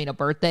or they're having a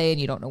birthday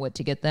and you don't know what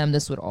to get them.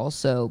 This would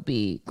also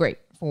be great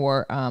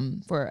for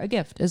a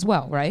gift as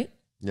well, right?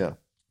 Yeah.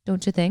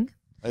 Don't you think?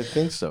 I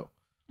think so.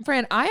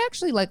 Fran, I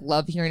actually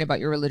love hearing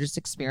about your religious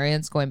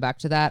experience. Going back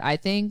to that, I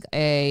think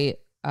a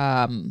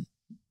lot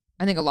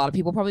of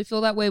people probably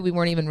feel that way. We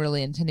weren't even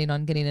really intending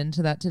on getting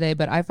into that today,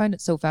 but I find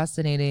it so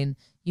fascinating.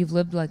 You've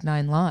lived like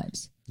 9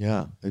 lives.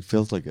 Yeah, it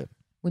feels like it.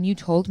 When you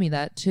told me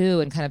that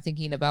too, and kind of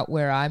thinking about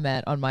where I'm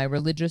at on my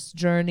religious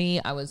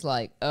journey, I was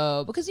like,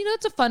 oh, because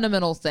it's a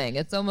fundamental thing.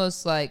 It's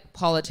almost like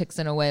politics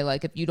in a way.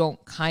 Like if you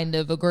don't kind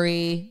of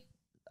agree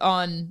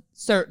on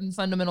certain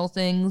fundamental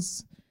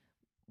things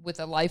with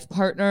a life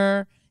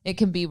partner, it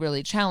can be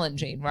really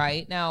challenging,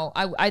 right? Now,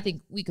 I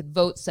think we could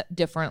vote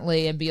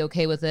differently and be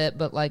okay with it.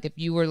 But like if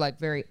you were like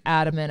very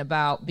adamant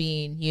about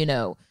being,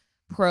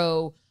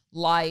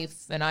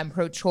 pro-life and I'm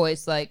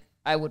pro-choice, like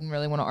I wouldn't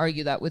really want to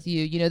argue that with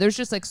you. There's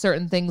just like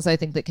certain things I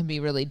think that can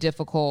be really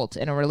difficult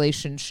in a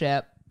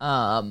relationship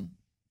and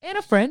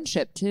a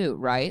friendship too,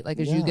 right? Like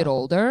as you get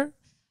older.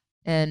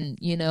 And,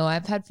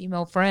 I've had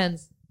female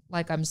friends,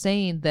 like I'm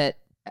saying, that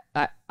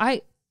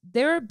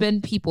there have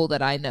been people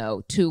that I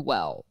know too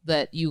well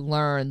that you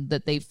learn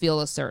that they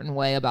feel a certain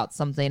way about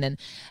something. And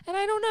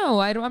I don't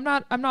know. I'm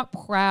not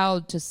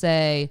proud to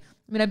say,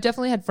 I've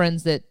definitely had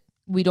friends that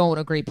we don't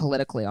agree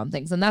politically on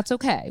things, and that's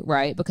okay,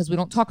 right? Because we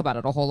don't talk about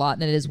it a whole lot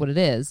and it is what it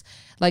is.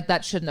 Like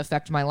that shouldn't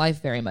affect my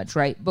life very much,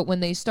 right? But when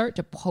they start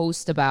to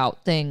post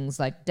about things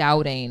like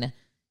doubting,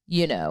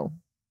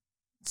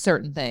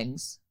 certain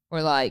things,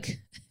 or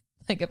like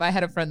if I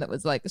had a friend that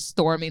was like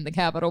storming the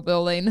Capitol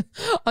building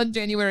on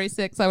January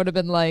 6th, I would have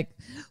been like,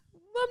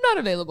 I'm not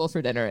available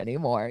for dinner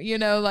anymore.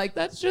 Like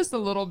that's just a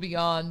little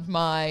beyond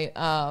my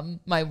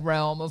my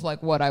realm of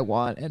like what I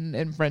want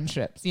in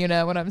friendships. You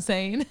know what I'm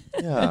saying?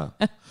 Yeah.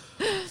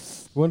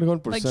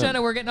 100%. Like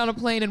Jenna, we're getting on a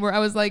plane and I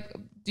was like,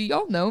 do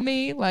y'all know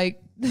me?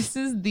 Like this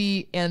is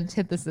the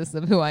antithesis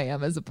of who I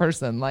am as a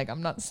person. Like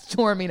I'm not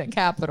storming a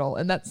Capitol,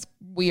 and that's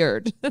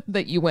weird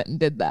that you went and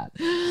did that.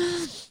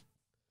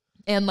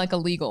 And like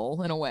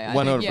illegal in a way.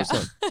 100%.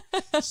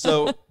 Yeah.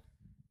 So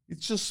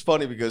it's just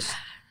funny because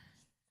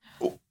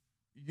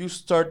you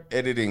start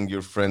editing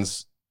your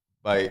friends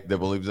by the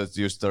beliefs that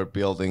you start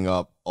building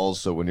up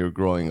also when you're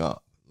growing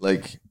up.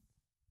 Like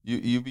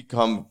you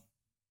become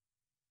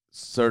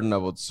certain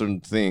about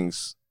certain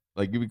things.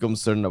 Like you become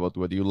certain about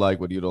what you like,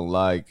 what you don't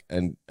like,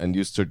 and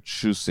you start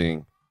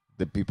choosing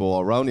the people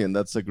around you. And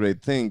that's a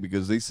great thing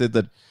because they said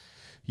that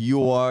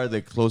you are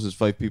the closest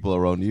 5 people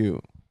around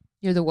you.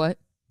 You're the what?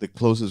 The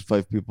closest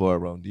 5 people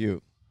around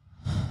you.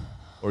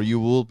 Or you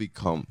will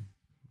become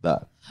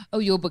that. Oh,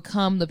 you'll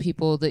become the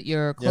people that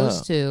you're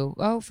close to.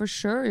 Oh, for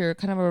sure. You're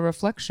kind of a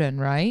reflection,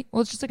 right?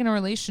 Well, it's just like in a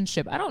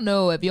relationship. I don't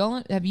know.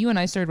 Have you and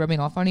I started rubbing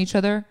off on each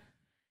other?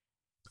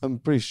 I'm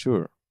pretty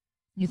sure.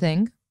 You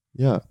think?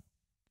 Yeah.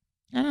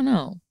 I don't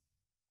know.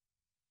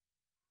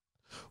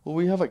 Well,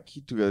 we have a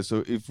kid together,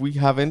 so if we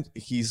haven't,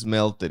 he's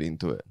melted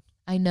into it.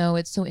 I know.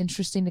 It's so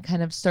interesting to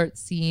kind of start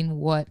seeing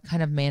what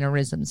kind of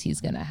mannerisms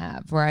he's going to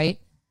have, right?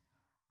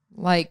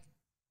 Like,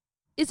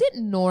 is it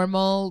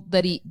normal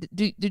that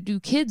do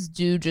kids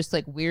do just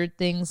like weird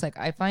things? Like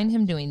I find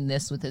him doing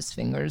this with his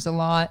fingers a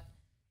lot.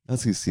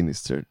 That's his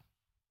sinister.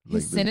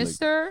 His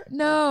sinister?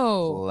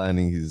 No.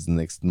 Planning his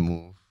next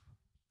move.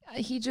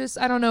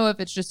 I don't know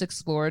if it's just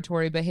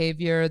exploratory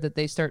behavior that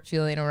they start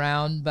feeling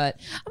around, but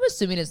I'm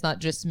assuming it's not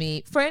just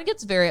me. Fran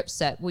gets very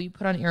upset. Will you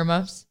put on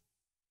earmuffs?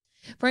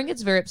 Fran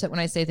gets very upset when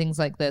I say things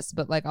like this,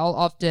 but like I'll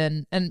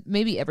often, and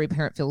maybe every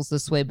parent feels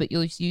this way, but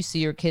you see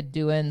your kid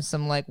doing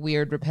some like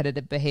weird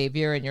repetitive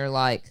behavior and you're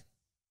like,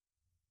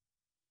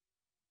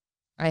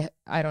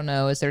 I don't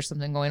know, is there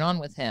something going on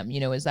with him?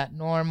 Is that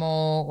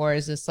normal, or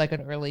is this like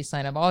an early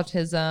sign of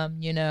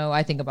autism?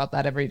 I think about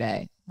that every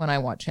day when I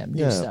watch him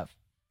do stuff.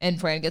 And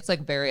Fran gets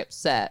like very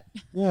upset.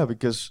 Yeah,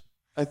 because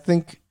I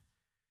think,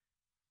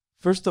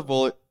 first of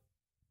all,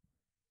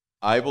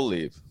 I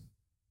believe,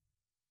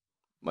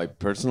 my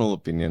personal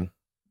opinion,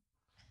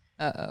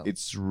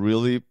 it's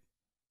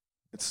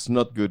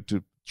not good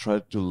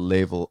tried to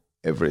label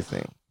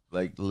everything.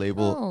 Like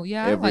label Oh,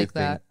 yeah, I everything like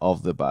that.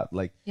 off the bat.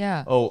 Like,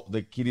 Yeah. oh,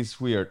 the kid is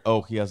weird.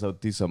 Oh, he has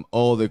autism.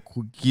 Oh, the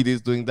kid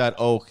is doing that.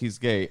 Oh, he's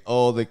gay.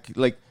 Oh,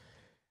 like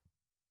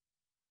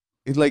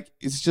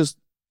it's just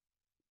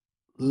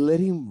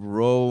let him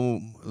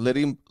roam, let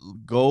him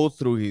go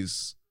through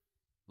his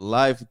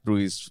life, through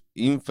his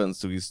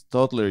infants, through his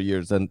toddler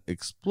years, and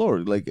explore.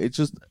 Like it's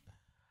just,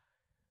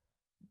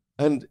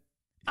 and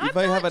if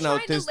I have an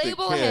autistic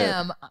kid,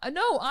 him.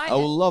 No, I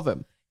will love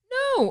him.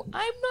 No,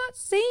 I'm not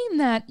saying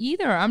that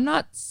either. I'm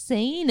not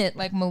saying it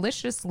like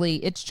maliciously.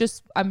 It's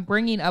just I'm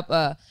bringing up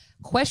a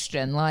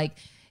question like,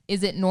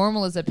 is it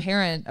normal as a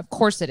parent? Of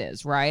course it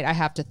is, right? I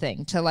have to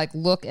think to like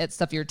look at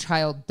stuff your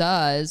child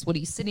does when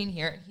he's sitting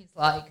here and he's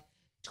like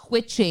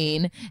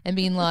twitching and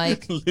being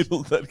like,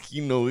 little that he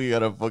know he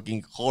had a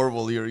fucking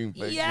horrible ear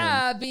infection.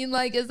 yeah, being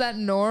like, is that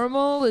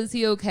normal? Is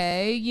he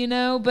okay? You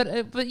know,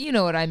 but you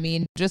know what I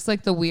mean? Just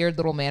like the weird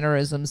little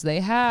mannerisms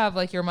they have,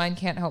 like your mind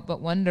can't help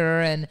but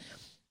wonder. And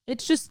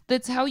it's just,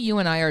 that's how you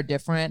and I are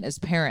different as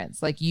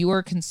parents. Like you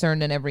are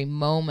concerned in every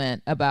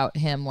moment about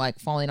him like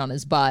falling on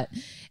his butt.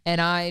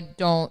 And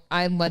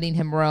I'm letting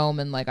him roam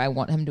and like I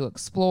want him to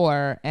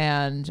explore.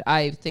 And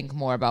I think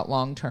more about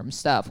long-term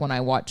stuff when I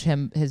watch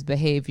his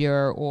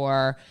behavior,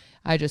 or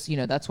I just,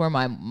 that's where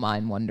my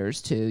mind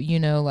wanders to,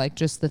 like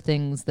just the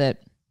things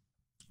that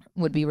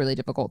would be really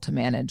difficult to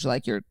manage,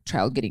 like your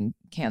child getting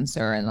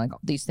cancer and like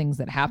these things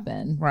that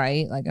happen,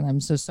 right? Like, and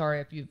I'm so sorry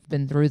if you've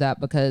been through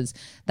that, because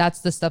that's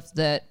the stuff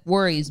that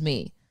worries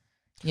me,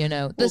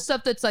 the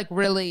stuff that's like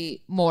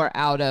really more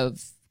out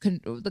of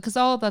because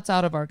all of that's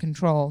out of our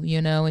control,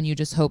 and you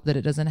just hope that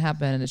it doesn't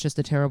happen, and it's just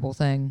a terrible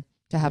thing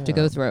to have to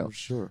go through. For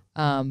sure.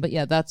 But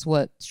yeah, that's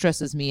what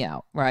stresses me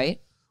out, right?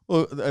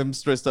 Well, I'm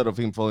stressed out of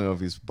him falling off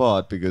his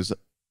butt because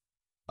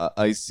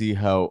I see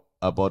how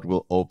a butt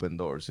will open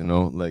doors,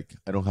 like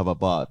I don't have a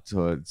butt,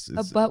 so it's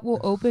a butt will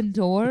open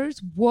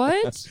doors.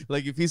 What?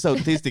 Like if he's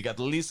autistic, at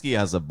least he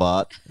has a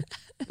butt.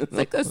 It's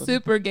like a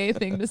super gay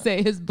thing to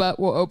say his butt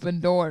will open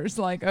doors.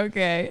 Like,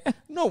 okay.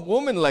 No,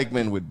 women like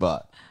men with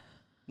butt.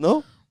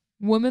 No?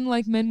 Women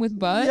like men with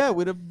butt? Yeah,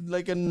 with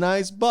a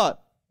nice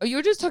butt. Oh,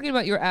 you're just talking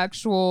about your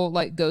actual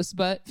like ghost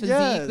butt physique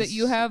that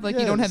you have? Like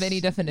you don't have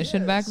any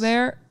definition back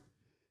there?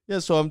 Yeah,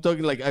 so I'm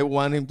talking like I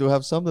want him to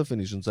have some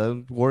definitions.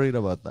 I'm worried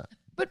about that.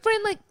 But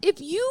friend, like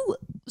if you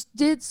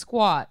did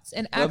squats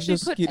and actually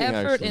put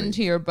effort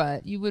into your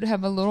butt, you would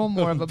have a little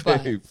more of a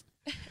butt.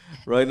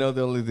 Right now,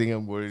 the only thing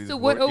I'm worried is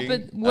working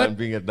and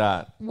being a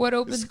dad.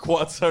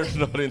 Squats are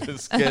not in the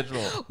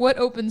schedule. What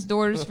opens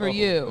doors for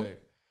you?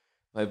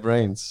 My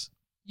brains.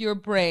 Your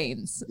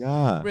brains.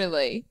 Yeah.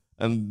 Really?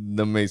 And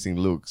the amazing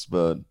looks,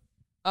 but.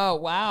 Oh,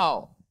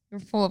 wow. You're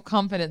full of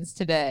confidence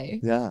today.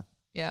 Yeah.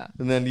 Yeah.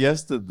 And then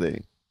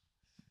yesterday.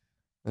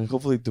 And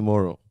hopefully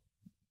tomorrow.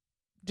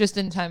 Just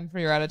in time for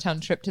your out-of-town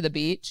trip to the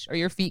beach? Are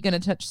your feet going to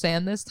touch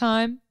sand this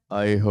time?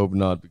 I hope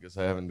not, because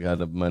I haven't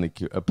had a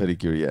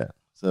pedicure yet.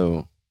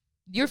 So.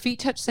 Your feet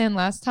touched sand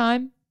last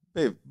time?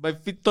 Babe, my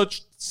feet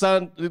touched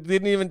sand. It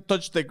didn't even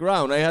touch the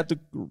ground. I had to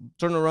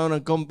turn around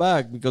and come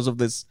back because of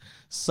this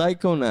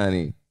psycho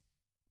nanny.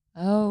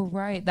 Oh,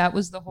 right. That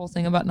was the whole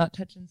thing about not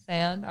touching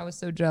sand. I was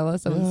so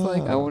jealous. I was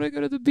like, I want to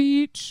go to the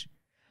beach.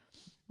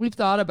 We've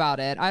thought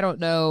about it. I don't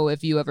know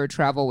if you ever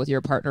travel with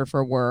your partner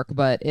for work,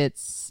 but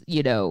it's,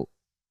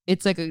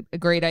 it's like a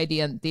great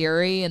idea in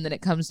theory. And then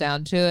it comes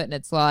down to it. And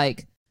it's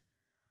like,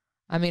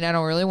 I mean, I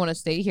don't really want to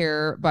stay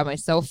here by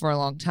myself for a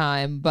long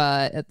time,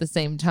 but at the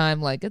same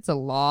time, like it's a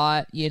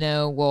lot,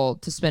 to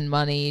spend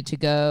money to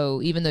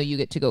go, even though you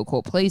get to go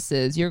cool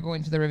places. You're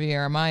going to the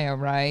Riviera Maya,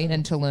 right?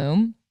 And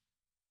Tulum.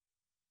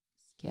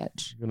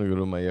 Sketch. I'm going to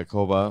go to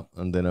Mayakoba,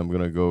 and then I'm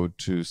going to go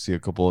to see a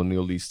couple of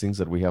new listings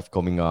that we have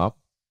coming up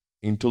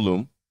in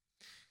Tulum.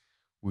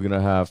 We're going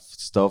to have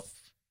stuff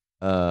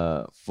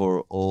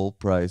for all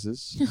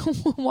prices.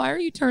 Why are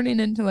you turning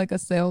into like a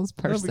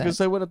salesperson? No,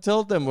 because I want to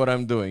tell them what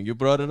I'm doing. You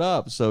brought it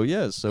up. So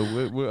yes, so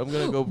I'm going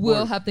to go.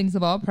 We'll have things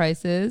of all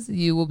prices.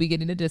 You will be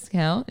getting a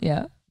discount.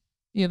 Yeah.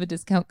 You have a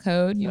discount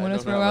code you want to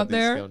throw out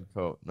there? Discount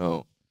code.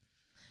 No.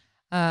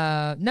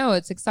 No,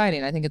 it's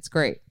exciting. I think it's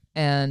great.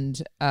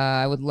 And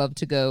I would love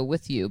to go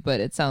with you, but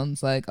it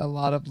sounds like a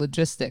lot of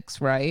logistics,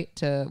 right?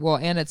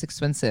 And it's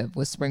expensive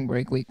with spring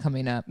break week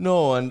coming up.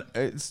 No, and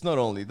it's not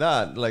only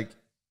that. Like,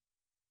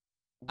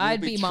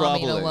 I'd be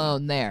momming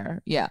alone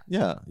there. Yeah.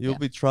 Yeah, you'll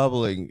be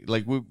traveling.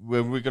 Like when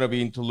we're gonna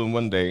be in Tulum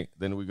one day,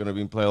 then we're gonna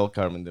be in Playa del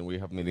Carmen, then we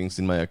have meetings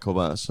in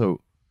Mayakoba.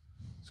 So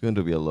it's going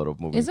to be a lot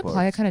of moving. Isn't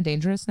Playa kind of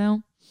dangerous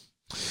now?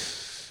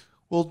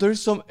 Well,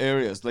 there's some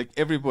areas like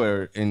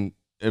everywhere in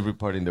every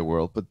part in the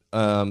world, but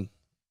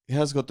it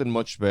has gotten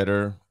much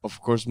better.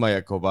 Of course,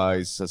 Mayakoba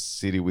is a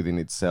city within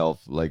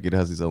itself. Like it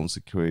has its own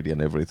security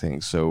and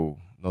everything, so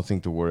nothing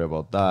to worry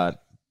about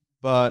that.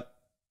 But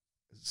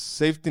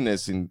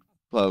safetyness in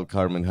Playa del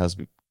Carmen has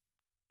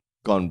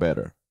gone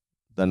better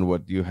than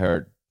what you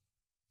heard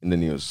in the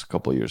news a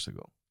couple of years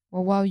ago.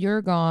 Well, while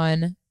you're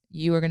gone,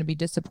 you are going to be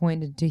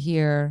disappointed to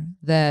hear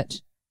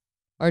that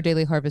our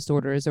daily harvest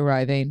order is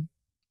arriving.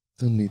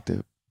 Don't eat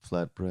the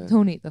flatbread.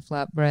 Don't eat the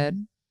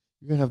flatbread.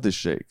 You can have the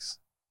shakes.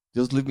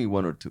 Just leave me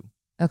one or two.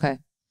 Okay.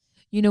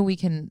 You know, we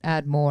can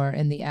add more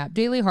in the app.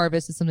 Daily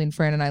Harvest is something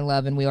Fran and I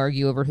love, and we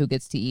argue over who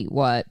gets to eat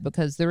what,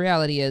 because the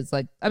reality is,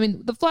 like, I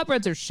mean, the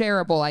flatbreads are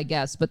shareable, I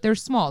guess, but they're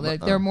small.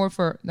 They're more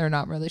for, they're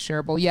not really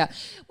shareable. Yeah.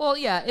 Well,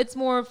 yeah, it's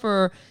more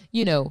for,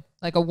 you know,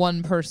 like a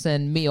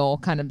one-person meal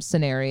kind of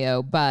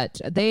scenario, but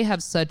they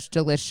have such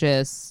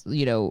delicious,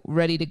 you know,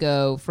 ready to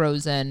go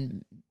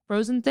frozen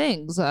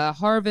things.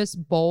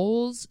 Harvest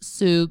bowls,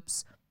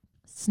 soups,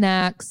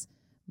 snacks.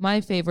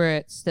 My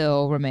favorite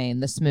still remain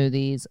the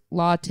smoothies,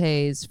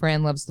 lattes.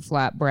 Fran loves the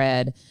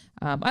flatbread.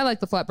 I like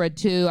the flatbread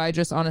too. I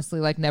just honestly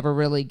like never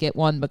really get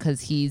one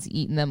because he's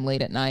eating them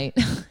late at night.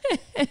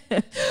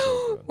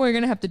 We're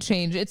going to have to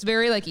change. It's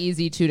very like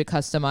easy to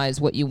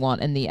customize what you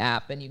want in the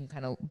app, and you can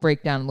kind of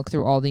break down and look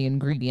through all the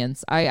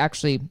ingredients. I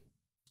actually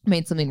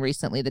made something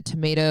recently, the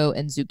tomato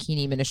and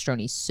zucchini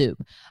minestrone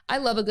soup. I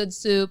love a good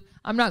soup.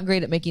 I'm not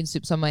great at making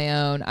soups on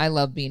my own. I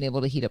love being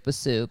able to heat up a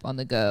soup on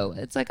the go.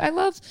 It's like,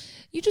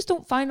 you just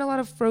don't find a lot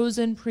of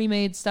frozen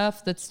pre-made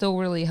stuff that's still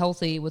really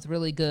healthy with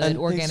really good and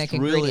organic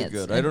ingredients.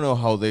 Really good. I don't know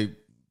how they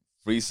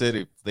freeze it,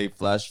 if they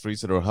flash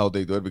freeze it or how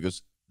they do it,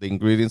 because the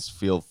ingredients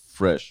feel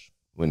fresh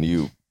when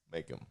you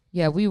make them.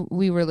 Yeah,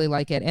 we really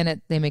like it,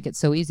 and they make it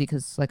so easy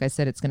because, like I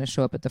said, it's going to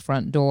show up at the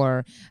front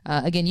door.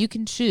 Again, you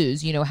can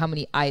choose, you know, how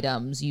many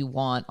items you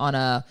want on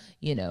a,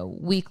 you know,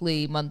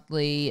 weekly,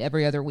 monthly,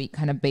 every other week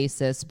kind of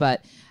basis,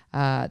 but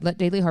let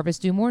Daily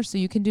Harvest do more so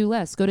you can do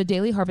less. Go to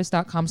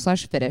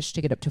dailyharvest.com/fitish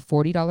to get up to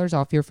 $40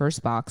 off your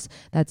first box.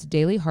 That's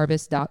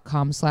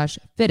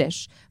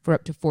dailyharvest.com/fitish for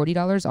up to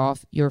 $40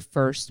 off your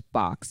first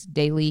box.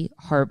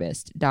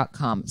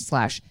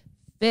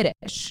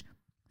 dailyharvest.com/fitish.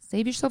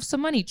 Save yourself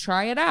some money.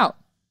 Try it out.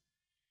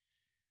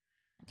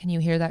 Can you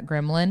hear that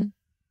gremlin?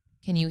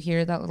 Can you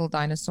hear that little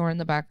dinosaur in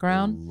the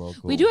background?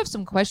 We do have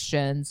some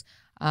questions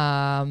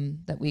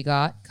that we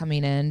got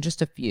coming in,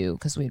 just a few,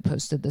 because we had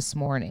posted this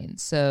morning.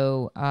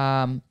 So,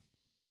 Hannah,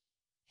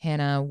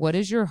 what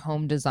is your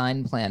home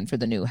design plan for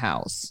the new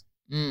house?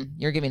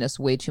 You're giving us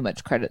way too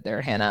much credit there,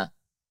 Hannah.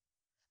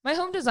 My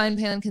home design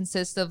plan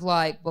consists of,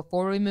 like,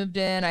 before we moved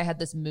in, I had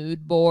this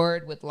mood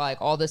board with like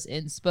all this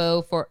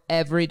inspo for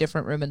every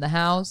different room in the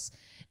house.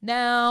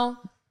 Now,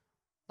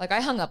 like, I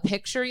hung a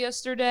picture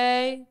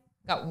yesterday.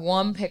 Got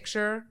one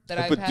picture that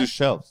I put 2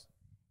 shelves.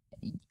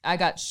 I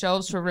got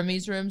shelves for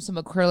Remy's room, some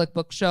acrylic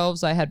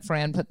bookshelves. I had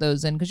Fran put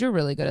those in because you're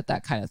really good at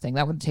that kind of thing.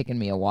 That would have taken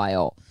me a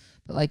while.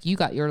 But like, you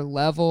got your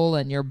level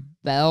and your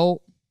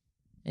belt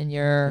and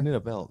your... I need a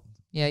belt.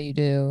 Yeah, you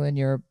do. And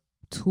your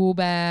tool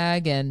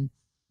bag and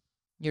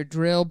your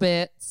drill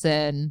bits,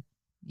 and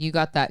you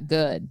got that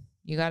good.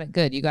 You got it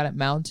good. You got it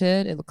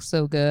mounted. It looks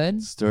so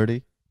good.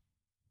 Sturdy.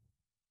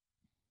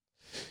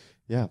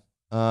 Yeah.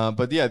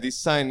 But yeah, this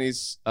sign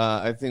is,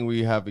 I think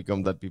we have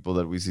become that people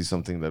that we see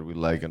something that we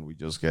like and we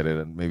just get it,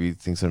 and maybe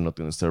things are not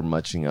going to start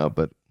matching up,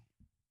 but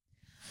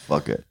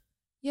fuck it.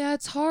 Yeah,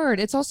 it's hard.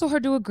 It's also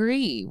hard to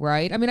agree,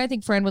 right? I mean, I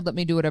think Fran would let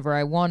me do whatever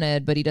I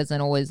wanted, but he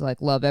doesn't always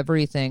like love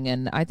everything.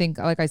 And I think,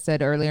 like I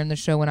said earlier in the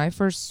show, when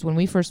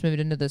we first moved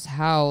into this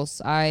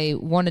house, I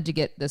wanted to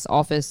get this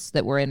office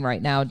that we're in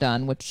right now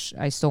done, which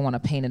I still want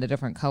to paint in a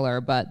different color.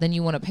 But then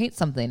you want to paint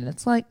something, and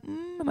it's like,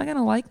 am I going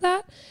to like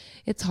that?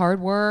 It's hard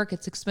work.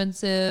 It's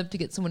expensive to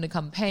get someone to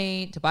come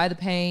paint, to buy the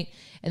paint.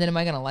 And then am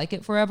I going to like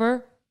it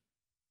forever?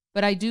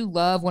 But I do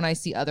love when I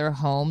see other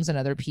homes and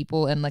other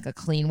people in like a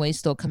clean way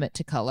still commit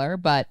to color.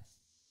 But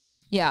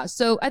yeah,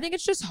 so I think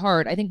it's just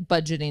hard. I think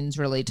budgeting is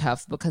really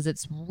tough because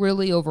it's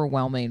really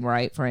overwhelming,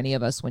 right, for any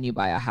of us when you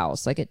buy a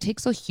house. Like, it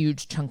takes a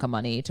huge chunk of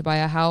money to buy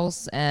a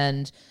house,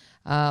 and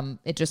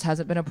it just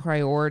hasn't been a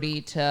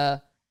priority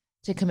to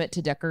commit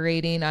to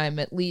decorating.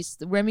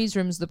 Remy's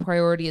room's the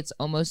priority. It's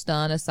almost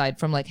done, aside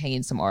from like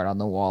hanging some art on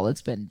the wall.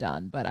 It's been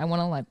done, but I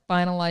want to like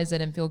finalize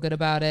it and feel good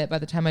about it. By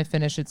the time I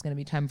finish, it's going to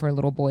be time for a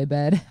little boy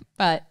bed,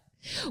 but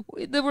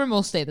the room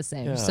will stay the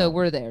same. Yeah. So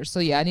we're there. So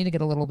yeah, I need to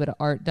get a little bit of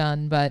art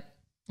done, but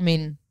I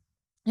mean,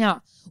 yeah,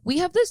 we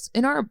have this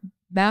in our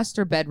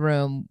master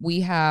bedroom.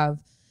 We have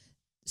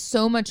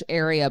so much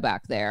area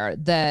back there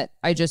that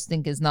I just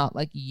think is not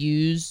like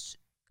used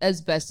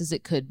as best as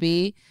it could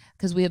be,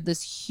 because we have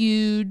this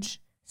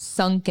huge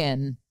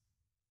sunken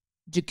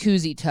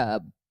jacuzzi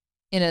tub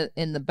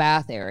in the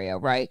bath area,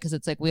 right? Because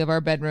it's like we have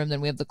our bedroom, then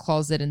we have the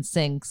closet and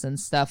sinks and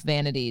stuff,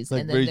 vanities,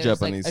 like and then very there's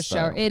Japanese like a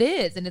shower. style. It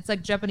is, and it's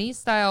like Japanese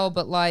style,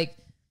 but like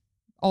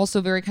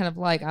also very kind of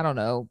like, I don't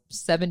know,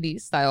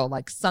 70s style,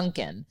 like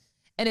sunken.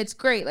 And it's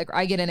great. Like,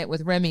 I get in it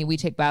with Remy. We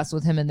take baths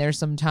with him in there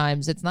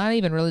sometimes. It's not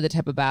even really the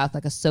type of bath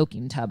like a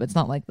soaking tub. It's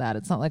not like that.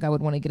 It's not like I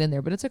would want to get in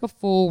there, but it's like a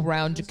full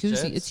round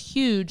jacuzzi. Jets. It's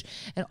huge.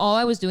 And all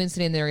I was doing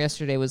sitting there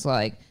yesterday was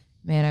like,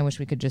 man, I wish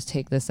we could just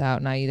take this out,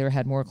 and I either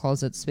had more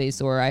closet space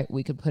or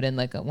we could put in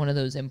like one of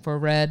those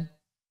infrared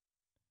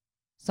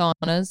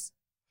saunas.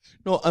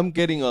 No, I'm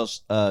getting a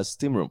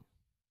steam room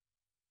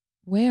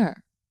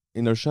Where?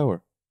 in our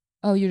shower.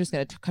 Oh, you're just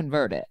going to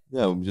convert it.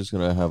 Yeah, I'm just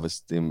gonna have a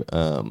steam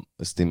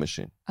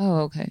machine.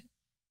 Oh, okay.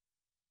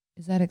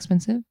 Is that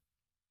expensive?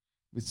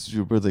 It's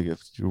your birthday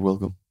gift. You're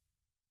welcome.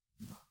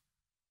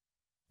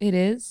 It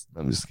is?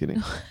 I'm just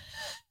kidding.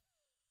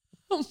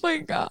 Oh my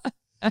God.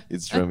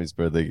 It's Remy's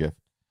birthday gift.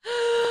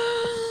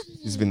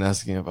 He's been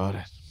asking about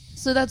it.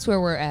 So that's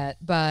where we're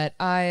at. But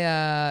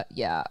I'm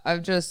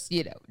just,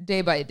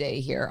 day by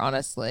day here,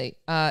 honestly.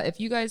 If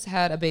you guys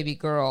had a baby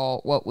girl,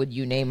 what would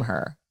you name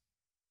her?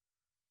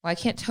 Well, I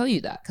can't tell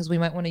you that because we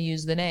might want to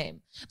use the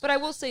name. But I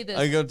will say this.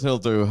 I gotta tell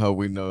you how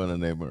we know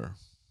and name her.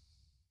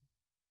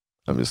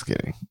 I'm just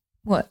kidding.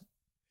 What?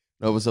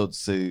 I was about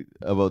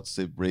to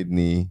say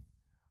Brittany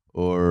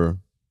or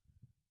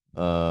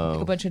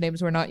Like a bunch of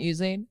names we're not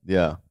using.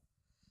 Yeah.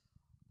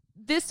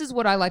 This is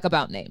what I like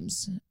about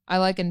names. I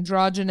like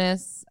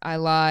androgynous. I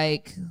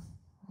like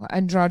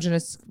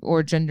androgynous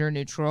or gender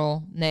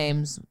neutral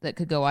names that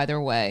could go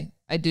either way.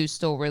 I do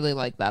still really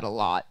like that a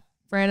lot.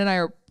 Fran and I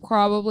are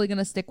probably going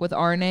to stick with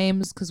our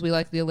names because we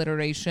like the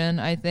alliteration,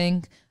 I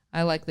think.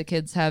 I like the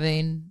kids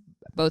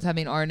both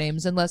having our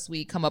names unless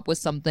we come up with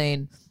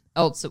something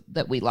else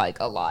that we like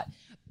a lot.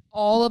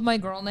 All of my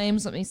girl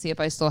names, let me see if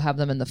I still have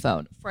them in the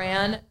phone.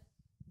 Fran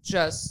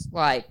just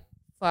like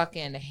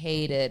fucking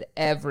hated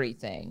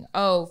everything.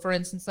 Oh, for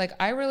instance, like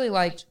I really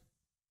liked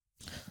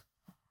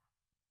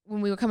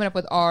when we were coming up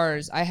with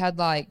ours, I had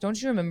like,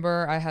 don't you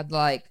remember? I had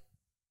like,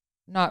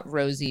 not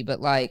Rosie,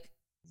 but like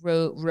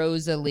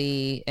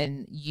Rosalie,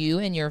 and you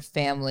and your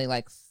family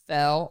like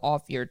fell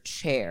off your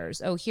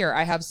chairs. Oh, here,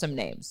 I have some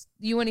names.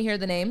 You want to hear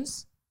the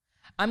names?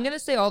 I'm going to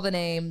say all the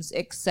names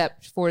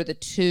except for the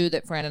two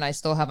that Fran and I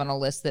still have on a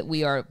list that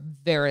we are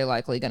very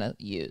likely going to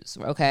use,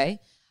 okay?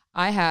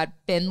 I had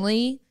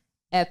Finley,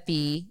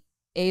 Effie,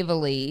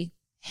 Avalie,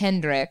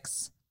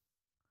 Hendrix.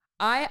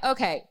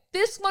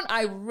 This one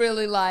I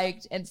really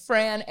liked, and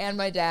Fran and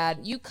my dad,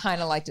 you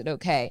kind of liked it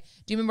okay.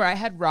 Do you remember I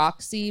had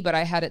Roxy, but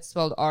I had it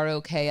spelled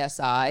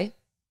Roksi?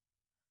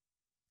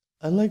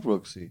 I like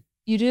Roxy.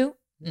 You do?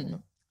 Yeah.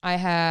 I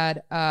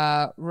had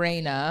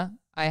Raina.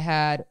 I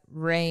had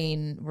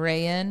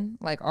Rayan,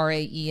 like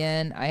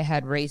Raen. I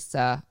had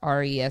Resa,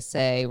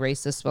 Resa.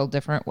 Resa spelled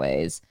different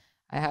ways.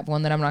 I have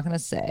one that I'm not going to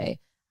say.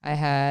 I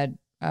had,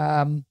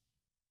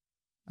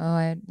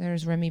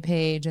 there's Remy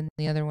Page and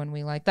the other one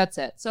we like. That's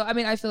it. So, I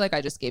mean, I feel like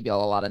I just gave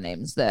y'all a lot of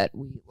names that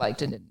we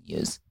liked and didn't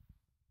use.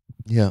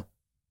 Yeah.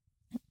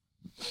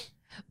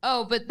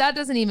 Oh, but that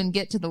doesn't even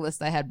get to the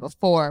list I had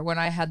before when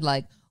I had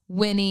like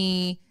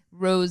Winnie,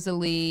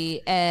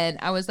 Rosalie, and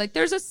I was like,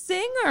 there's a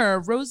singer,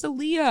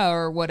 Rosalia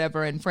or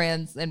whatever, and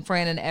Fran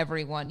and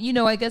everyone. You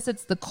know, I guess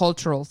it's the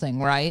cultural thing,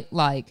 right?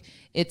 Like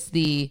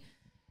there's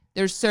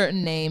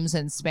certain names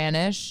in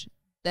Spanish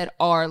that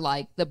are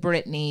like the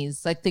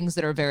Britneys, like things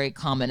that are very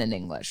common in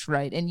English,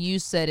 right? And you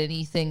said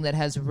anything that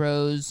has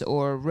Rose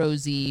or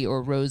Rosie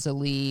or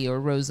Rosalie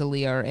or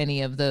Rosalia or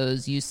any of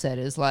those, you said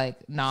is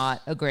like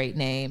not a great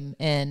name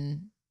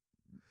in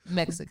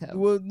Mexico.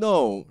 Well,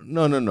 no.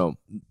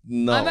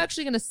 I'm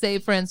actually gonna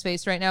save Fran's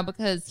face right now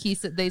because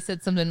they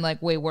said something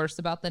like way worse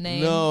about the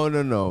name.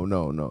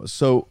 No.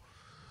 So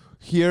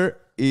here's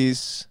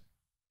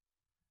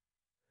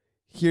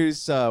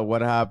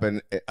what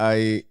happened.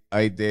 I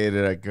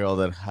dated a girl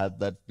that had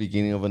that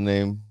beginning of a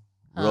name,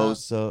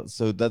 Rosa.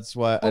 So that's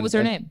why. What was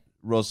her name?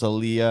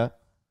 Rosalia,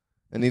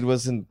 and it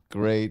wasn't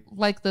great.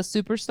 Like the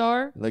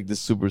superstar. Like the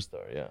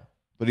superstar, yeah.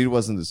 But it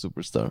wasn't the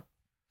superstar.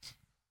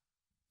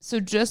 So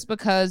just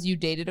because you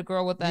dated a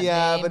girl with that name,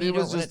 yeah, but it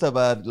was just a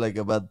bad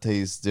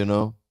taste, you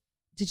know.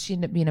 Did she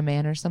end up being a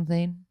man or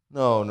something?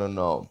 No.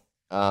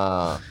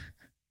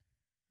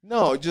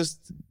 No,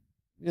 just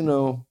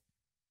No,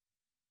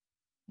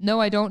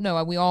 I don't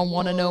know. We all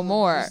want to know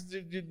more.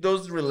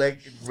 Those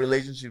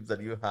relationships that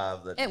you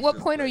have. At what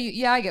point are you?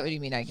 Yeah, I get what you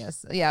mean. I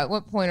guess. Yeah. At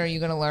what point are you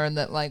going to learn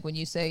that, like, when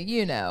you say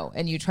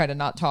and you try to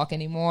not talk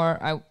anymore?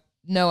 I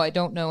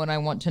don't know, and I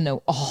want to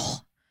know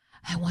all.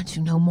 I want to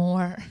know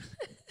more.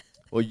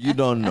 Well, you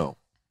don't know.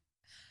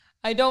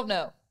 I don't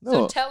know. No.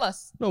 So tell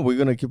us. No, we're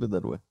gonna keep it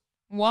that way.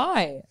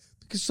 Why?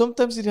 Because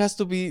sometimes it has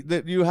to be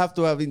that you have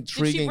to have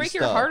intriguing. Did she break stuff.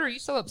 your heart? Are you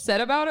so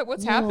upset about it?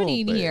 What's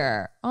happening babe.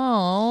 here?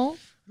 Oh.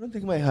 I don't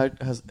think my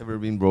heart has ever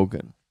been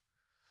broken.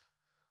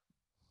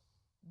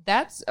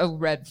 That's a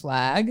red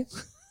flag.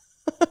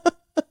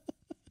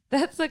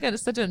 That's like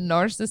such a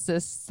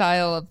narcissist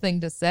style of thing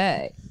to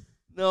say.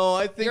 No,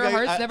 I think your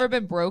heart's never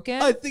been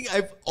broken. I think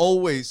I've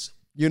always,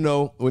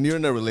 when you're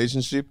in a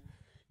relationship,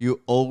 you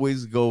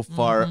always go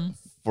far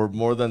for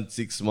more than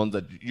 6 months.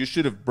 That you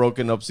should have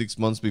broken up 6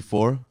 months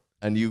before,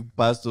 and you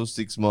passed those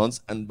 6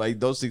 months, and by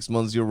those 6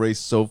 months, you're already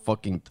so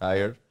fucking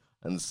tired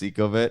and sick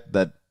of it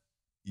that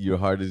your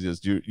heart is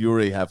just you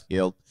already have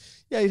healed.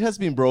 Yeah, it has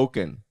been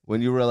broken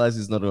when you realize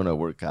it's not gonna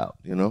work out.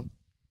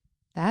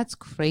 That's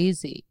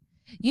crazy.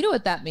 You know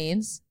what that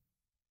means?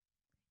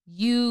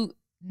 You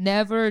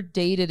never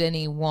dated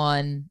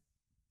anyone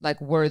like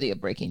worthy of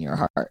breaking your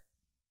heart.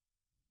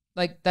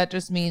 Like that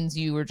just means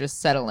you were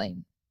just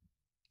settling.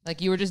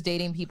 Like you were just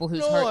dating people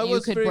whose heart you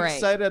could break. I was very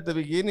excited at the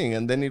beginning,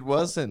 and then it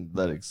wasn't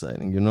that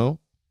exciting. No,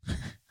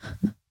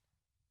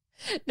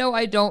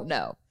 I don't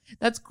know.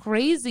 That's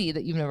crazy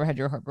that you've never had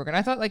your heart broken.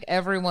 I thought like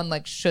everyone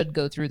like should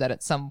go through that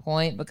at some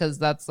point because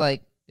that's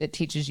like it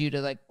teaches you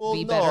to like Well,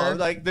 be no, better?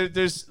 like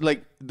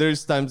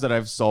there's times that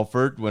I've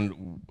suffered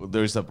when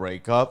there's a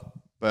breakup,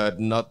 but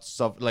not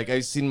like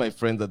I've seen my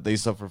friend that they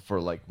suffer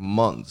for like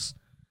months,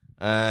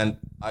 and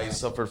I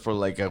suffered for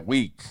like a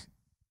week,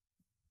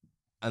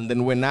 and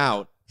then went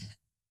out,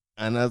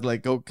 and I was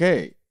like,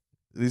 okay,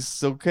 this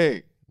is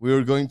okay. We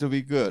were going to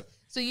be good.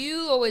 So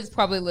you always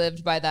probably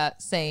lived by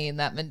that saying,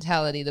 that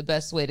mentality, the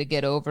best way to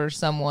get over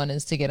someone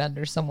is to get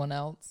under someone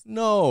else.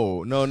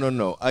 No.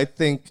 I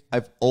think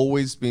I've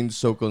always been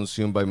so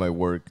consumed by my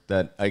work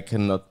that I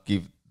cannot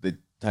give the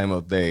time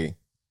of day.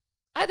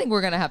 I think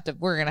we're gonna have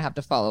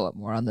to follow up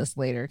more on this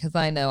later, because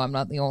I know I'm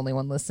not the only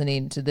one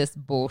listening to this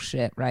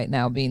bullshit right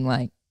now, being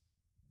like,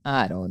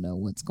 I don't know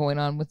what's going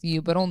on with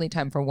you, but only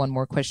time for one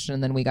more question,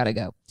 and then we gotta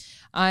go.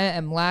 I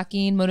am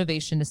lacking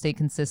motivation to stay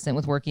consistent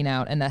with working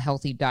out and a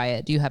healthy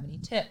diet. Do you have any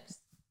tips,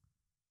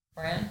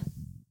 Fran?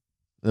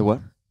 The what?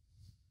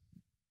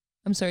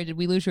 I'm sorry, did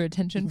we lose your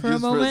attention for a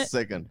Just moment? for a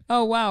second.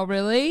 Oh wow,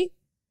 really?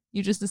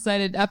 You just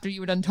decided after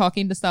you were done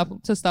talking to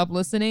stop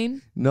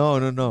listening?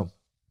 No.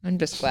 I'm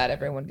just glad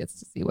everyone gets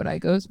to see what I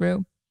go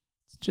through.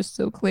 It's just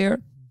so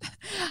clear.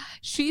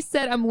 She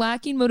said, I'm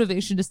lacking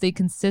motivation to stay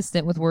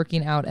consistent with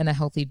working out and a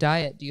healthy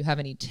diet. Do you have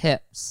any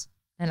tips?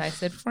 And I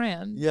said,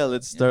 Fran. Yeah,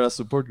 let's start a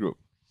support group.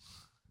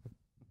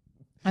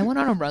 I went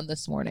on a run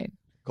this morning.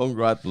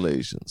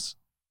 Congratulations.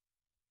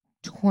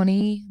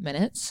 20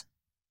 minutes.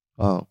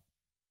 Oh.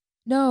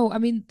 No, I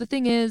mean, the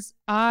thing is,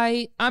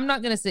 I'm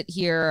not going to sit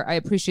here. I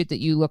appreciate that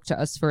you look to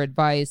us for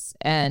advice,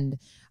 and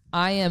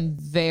I am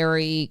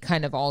very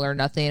kind of all or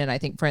nothing, and I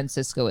think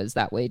Francisco is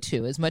that way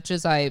too. As much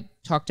as I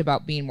talked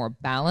about being more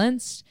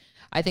balanced,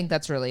 I think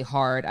that's really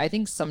hard. I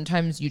think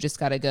sometimes you just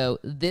got to go,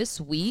 this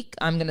week,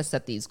 I'm going to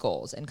set these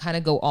goals and kind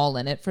of go all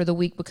in it for the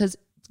week, because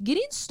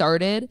getting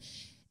started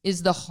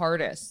is the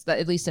hardest,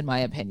 at least in my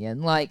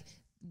opinion. Like,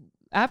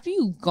 after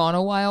you've gone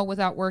a while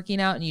without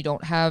working out and you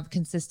don't have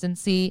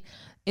consistency,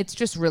 it's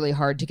just really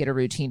hard to get a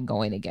routine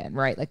going again,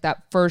 right? Like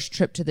that first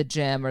trip to the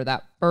gym or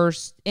that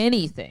first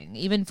anything.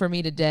 Even for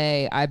me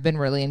today, I've been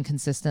really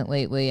inconsistent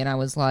lately. And I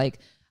was like,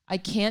 I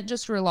can't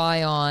just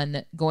rely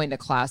on going to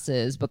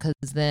classes, because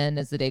then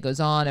as the day goes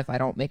on, if I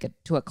don't make it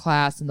to a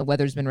class and the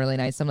weather's been really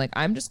nice, I'm like,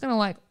 I'm just going to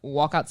like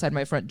walk outside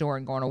my front door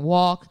and go on a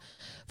walk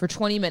for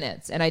 20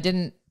 minutes. And I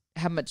didn't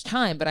have much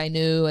time, but I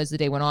knew as the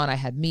day went on, I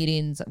had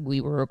meetings.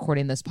 We were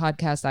recording this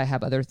podcast. I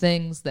have other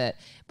things that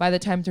by the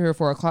time 3 or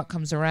 4 o'clock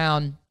comes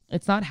around,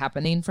 it's not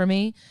happening for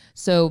me.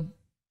 So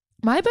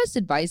my best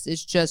advice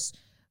is just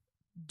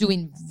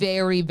doing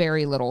very,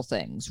 very little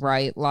things,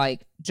 right?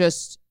 Like,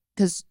 just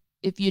because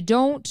if you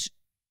don't,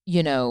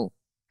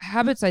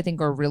 habits I think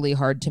are really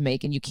hard to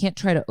make, and you can't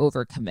try to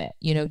overcommit.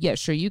 Yeah,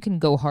 sure, you can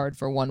go hard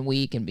for 1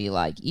 week and be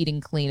like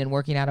eating clean and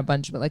working out a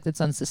bunch, but like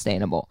that's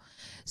unsustainable.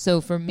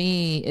 So for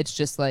me, it's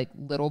just like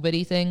little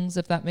bitty things,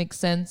 if that makes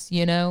sense,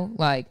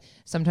 like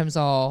sometimes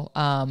I'll,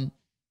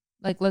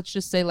 like, let's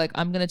just say, like,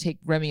 I'm going to take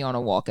Remy on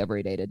a walk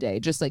every day today,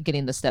 just like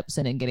getting the steps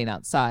in and getting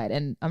outside.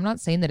 And I'm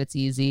not saying that it's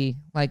easy.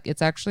 Like,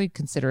 it's actually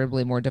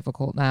considerably more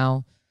difficult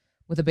now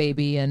with a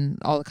baby and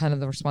all the kind of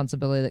the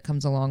responsibility that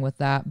comes along with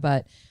that.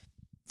 But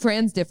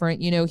Fran's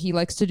different. He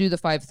likes to do the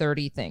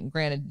 5:30 thing.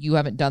 Granted, you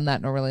haven't done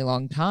that in a really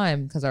long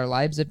time because our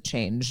lives have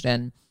changed.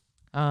 And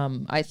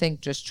I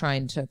think just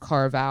trying to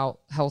carve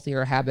out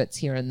healthier habits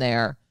here and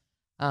there,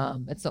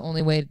 it's the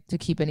only way to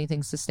keep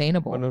anything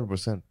sustainable.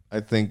 100%. I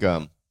think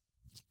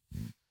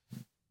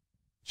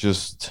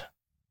just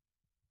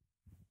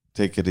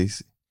take it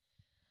easy.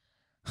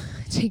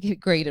 Take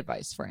it. Great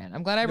advice, Fran.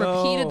 I'm glad I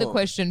repeated the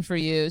question for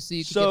you so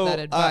you could give that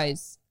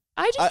advice.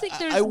 I just think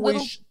there's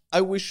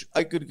I wish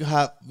I could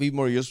be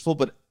more useful,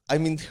 but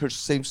I'm in her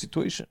same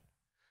situation.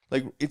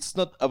 Like, it's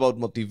not about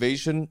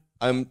motivation.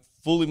 I'm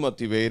fully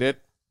motivated,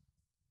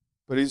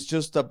 but it's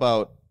just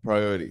about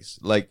priorities.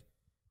 Like,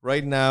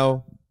 right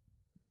now,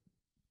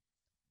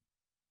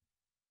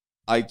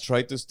 I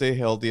try to stay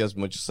healthy as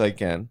much as I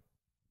can,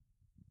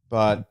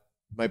 but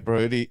my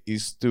priority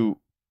is to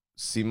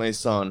see my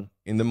son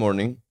in the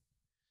morning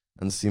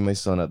and see my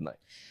son at night.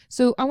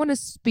 So I want to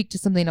speak to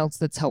something else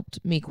that's helped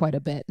me quite a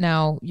bit.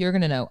 Now, you're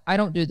going to know I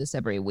don't do this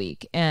every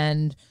week,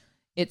 and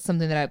it's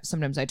something that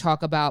sometimes I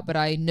talk about, but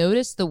I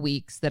notice the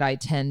weeks that I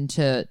tend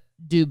to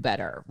do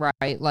better,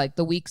 right? Like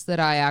the weeks that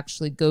I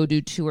actually go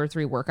do 2 or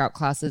 3 workout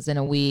classes in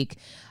a week,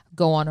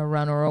 go on a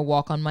run or a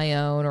walk on my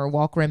own, or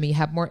walk Remy,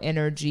 have more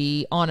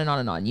energy, on and on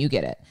and on. You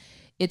get it.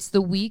 It's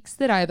the weeks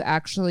that I've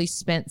actually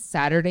spent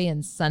Saturday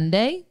and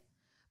Sunday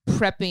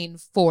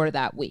prepping for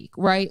that week,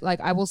 right? Like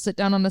I will sit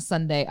down on a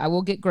Sunday, I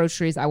will get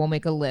groceries, I will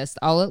make a list,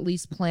 I'll at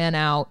least plan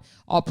out,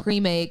 I'll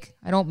pre-make,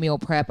 I don't meal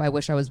prep, I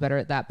wish I was better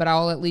at that, but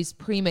I'll at least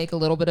pre-make a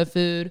little bit of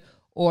food,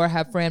 or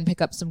have Fran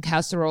pick up some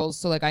casseroles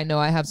so like I know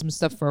I have some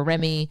stuff for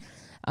Remy.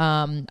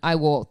 I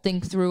will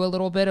think through a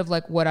little bit of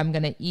like what I'm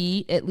going to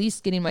eat, at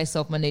least getting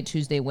myself Monday,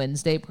 Tuesday,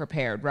 Wednesday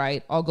prepared,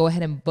 right? I'll go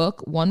ahead and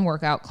book one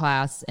workout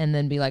class and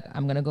then be like,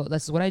 I'm going to go.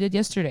 This is what I did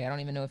yesterday. I don't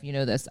even know if you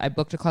know this. I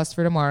booked a class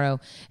for tomorrow,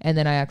 and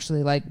then I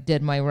actually like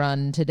did my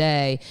run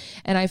today.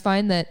 And I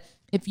find that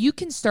if you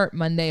can start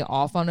Monday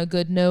off on a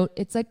good note,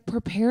 it's like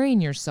preparing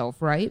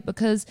yourself, right?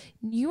 Because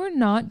you are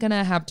not going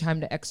to have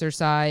time to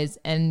exercise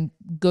and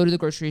go to the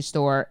grocery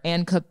store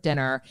and cook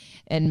dinner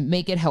and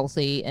make it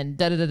healthy and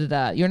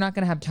da-da-da-da-da. You're not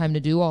going to have time to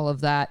do all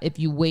of that if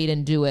you wait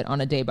and do it on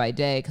a day by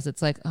day, because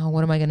it's like, oh,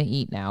 what am I going to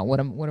eat now? What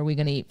are we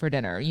going to eat for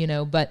dinner? You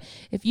know, but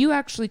if you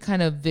actually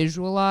kind of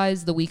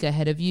visualize the week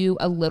ahead of you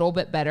a little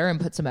bit better and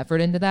put some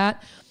effort into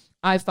that,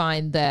 I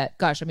find that,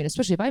 gosh, I mean,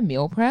 especially if I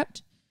meal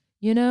prepped,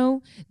 you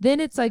know, then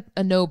it's like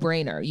a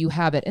no-brainer. You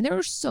have it. And there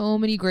are so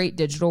many great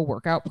digital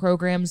workout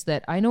programs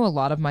that I know a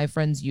lot of my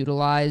friends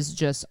utilize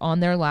just on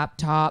their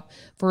laptop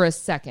for a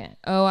second.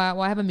 Oh,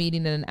 I have a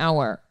meeting in an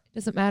hour.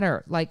 Doesn't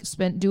matter. Like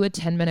do a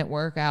 10-minute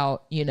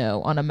workout, you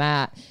know, on a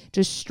mat,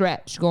 just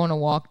stretch, go on a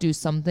walk, do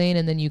something.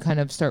 And then you kind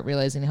of start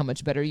realizing how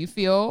much better you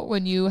feel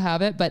when you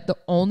have it. But the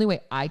only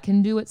way I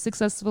can do it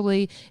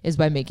successfully is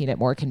by making it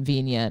more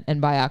convenient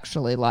and by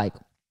actually like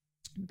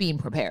being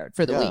prepared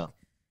for the week.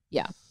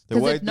 Yeah.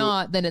 Because if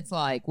not, then it's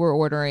like we're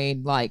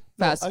ordering like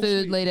fast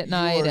food late at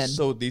night. You are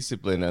so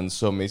disciplined and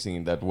so amazing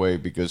in that way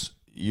because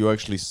you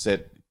actually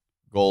set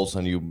goals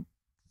and you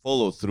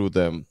follow through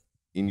them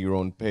in your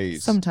own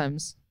pace.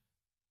 Sometimes.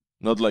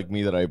 Not like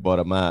me that I bought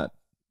a mat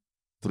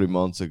 3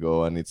 months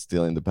ago and it's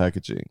still in the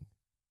packaging.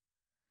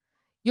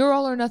 You're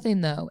all or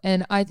nothing though.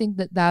 And I think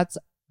that that's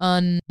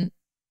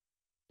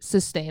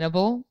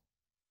unsustainable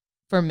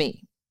for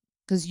me.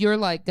 Because you're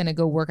like going to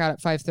go work out at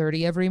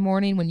 5:30 every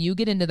morning. When you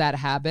get into that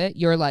habit,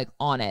 you're like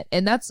on it.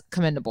 And that's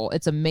commendable.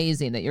 It's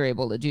amazing that you're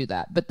able to do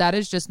that. But that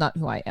is just not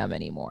who I am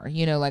anymore.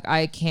 You know, like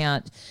I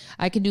can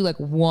do like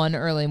one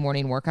early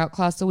morning workout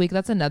class a week.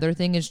 That's another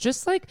thing is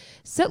just like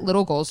set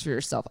little goals for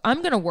yourself. I'm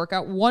going to work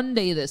out one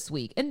day this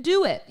week and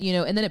do it, you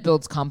know, and then it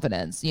builds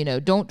confidence. You know,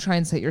 don't try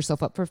and set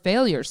yourself up for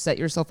failure. Set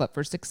yourself up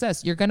for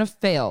success. You're going to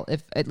fail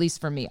if, at least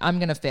for me, I'm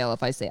going to fail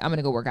if I say I'm going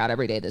to go work out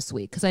every day this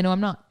week because I know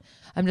I'm not.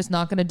 I'm just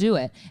not going to do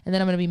it. And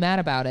then I'm going to be mad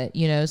about it,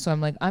 you know? So I'm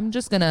like, I'm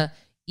just going to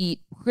eat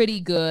pretty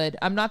good.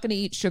 I'm not going to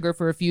eat sugar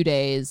for a few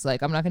days.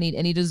 Like I'm not going to eat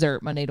any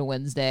dessert Monday to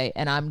Wednesday.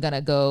 And I'm going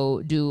to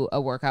go do a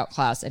workout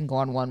class and go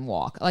on one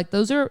walk. Like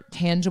those are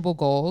tangible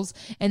goals.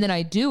 And then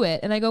I do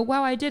it and I go,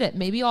 wow, I did it.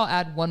 Maybe I'll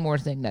add one more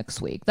thing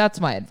next week. That's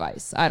my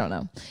advice. I don't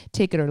know.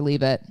 Take it or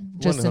leave it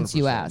just 100%. Since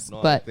you asked.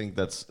 No, but I think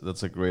that's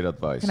a great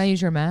advice. Can I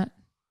use your mat?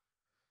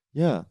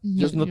 Yeah.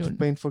 Just not to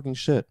paint fucking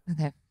shit.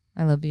 Okay.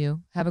 I love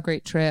you. Have a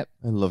great trip.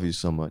 I love you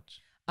so much.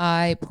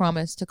 I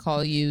promise to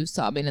call you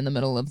sobbing in the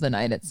middle of the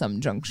night at some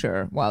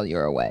juncture while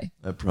you're away.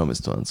 I promise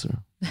to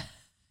answer.